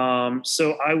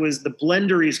 So the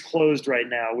Blendery is closed right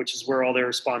now, which is where all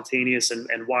their spontaneous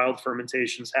and wild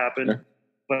fermentations happen. Sure.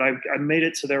 But I made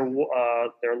it to their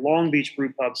Long Beach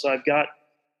brew pub. So I've got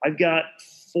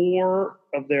 4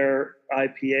 of their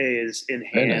IPAs in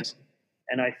hand. Nice.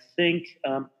 And I think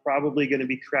I'm probably going to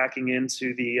be cracking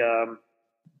into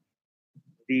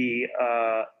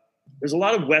there's a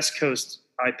lot of West Coast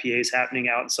IPAs happening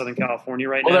out in Southern California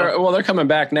right now. They're coming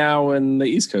back now in the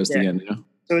East Coast again.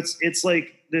 So it's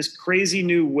like this crazy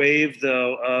new wave,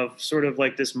 though, of sort of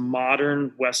like this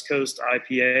modern West Coast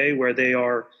IPA where they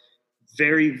are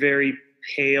very, very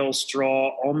pale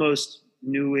straw, almost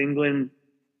New England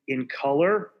in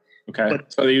color. Okay.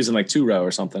 But so they're using like 2-row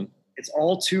or something. It's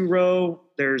all 2-row.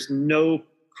 There's no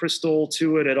crystal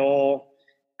to it at all.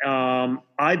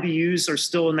 IBUs are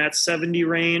still in that 70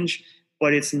 range,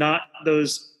 but it's not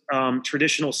those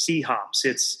traditional C hops.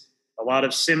 It's a lot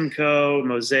of Simcoe,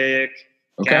 Mosaic,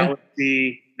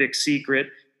 Galaxy, Vic Secret.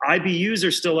 IBUs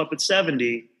are still up at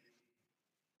 70.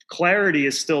 Clarity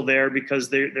is still there because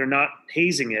they're not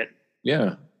hazing it.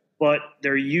 Yeah. But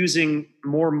they're using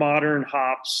more modern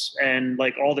hops and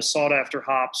like all the sought after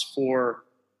hops for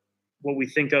what we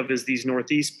think of as these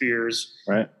Northeast beers,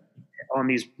 right? On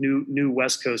these new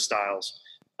West Coast styles.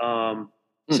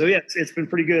 So yeah, it's been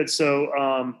pretty good. So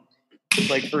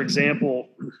like for example,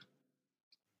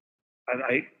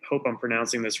 I hope I'm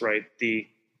pronouncing this right. The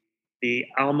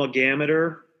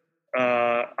Almagameter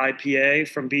IPA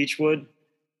from Beechwood.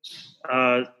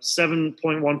 7.1%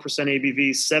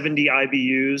 ABV, 70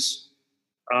 IBUs,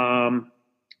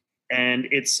 and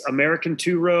it's American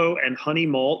 2-row and honey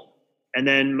malt, and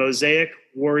then Mosaic,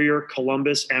 Warrior,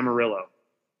 Columbus, Amarillo.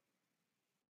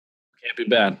 Can't be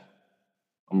bad.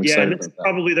 I'm excited. It's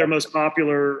probably their most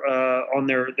popular on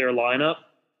their lineup.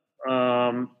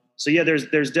 So yeah,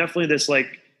 there's definitely this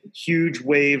like huge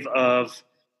wave of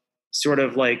sort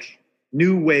of like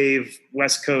new wave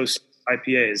West Coast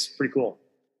IPAs. Pretty cool.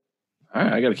 All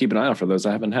right. I got to keep an eye out for those.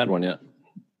 I haven't had one yet.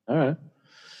 All right.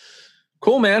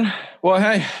 Cool, man. Well,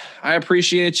 hey, I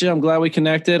appreciate you. I'm glad we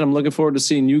connected. I'm looking forward to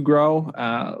seeing you grow.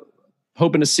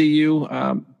 Hoping to see you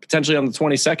potentially on the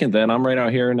 22nd. Then I'm right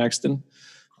out here in Exton.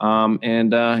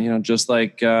 Just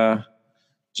like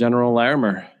General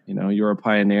Larimer, you're a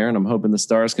pioneer, and I'm hoping the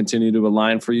stars continue to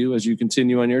align for you as you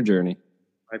continue on your journey.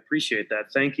 I appreciate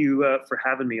that. Thank you for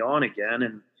having me on again.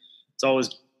 And it's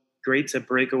always great to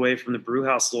break away from the brew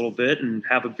house a little bit and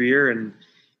have a beer and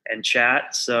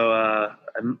chat. So I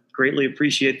greatly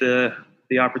appreciate the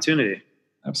opportunity.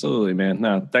 Absolutely, man.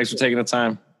 No, thanks for taking the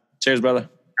time. Cheers, brother.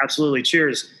 Absolutely.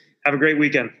 Cheers. Have a great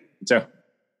weekend. You too.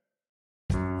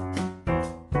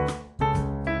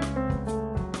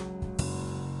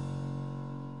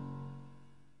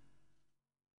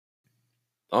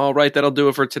 All right, that'll do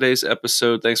it for today's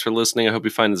episode. Thanks for listening. I hope you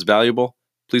find this valuable.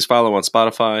 Please follow on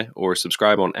Spotify or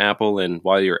subscribe on Apple. And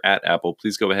while you're at Apple,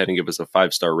 please go ahead and give us a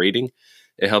 5-star rating.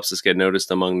 It helps us get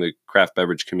noticed among the craft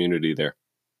beverage community there.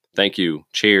 Thank you.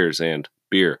 Cheers and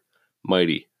beer.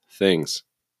 Mighty things.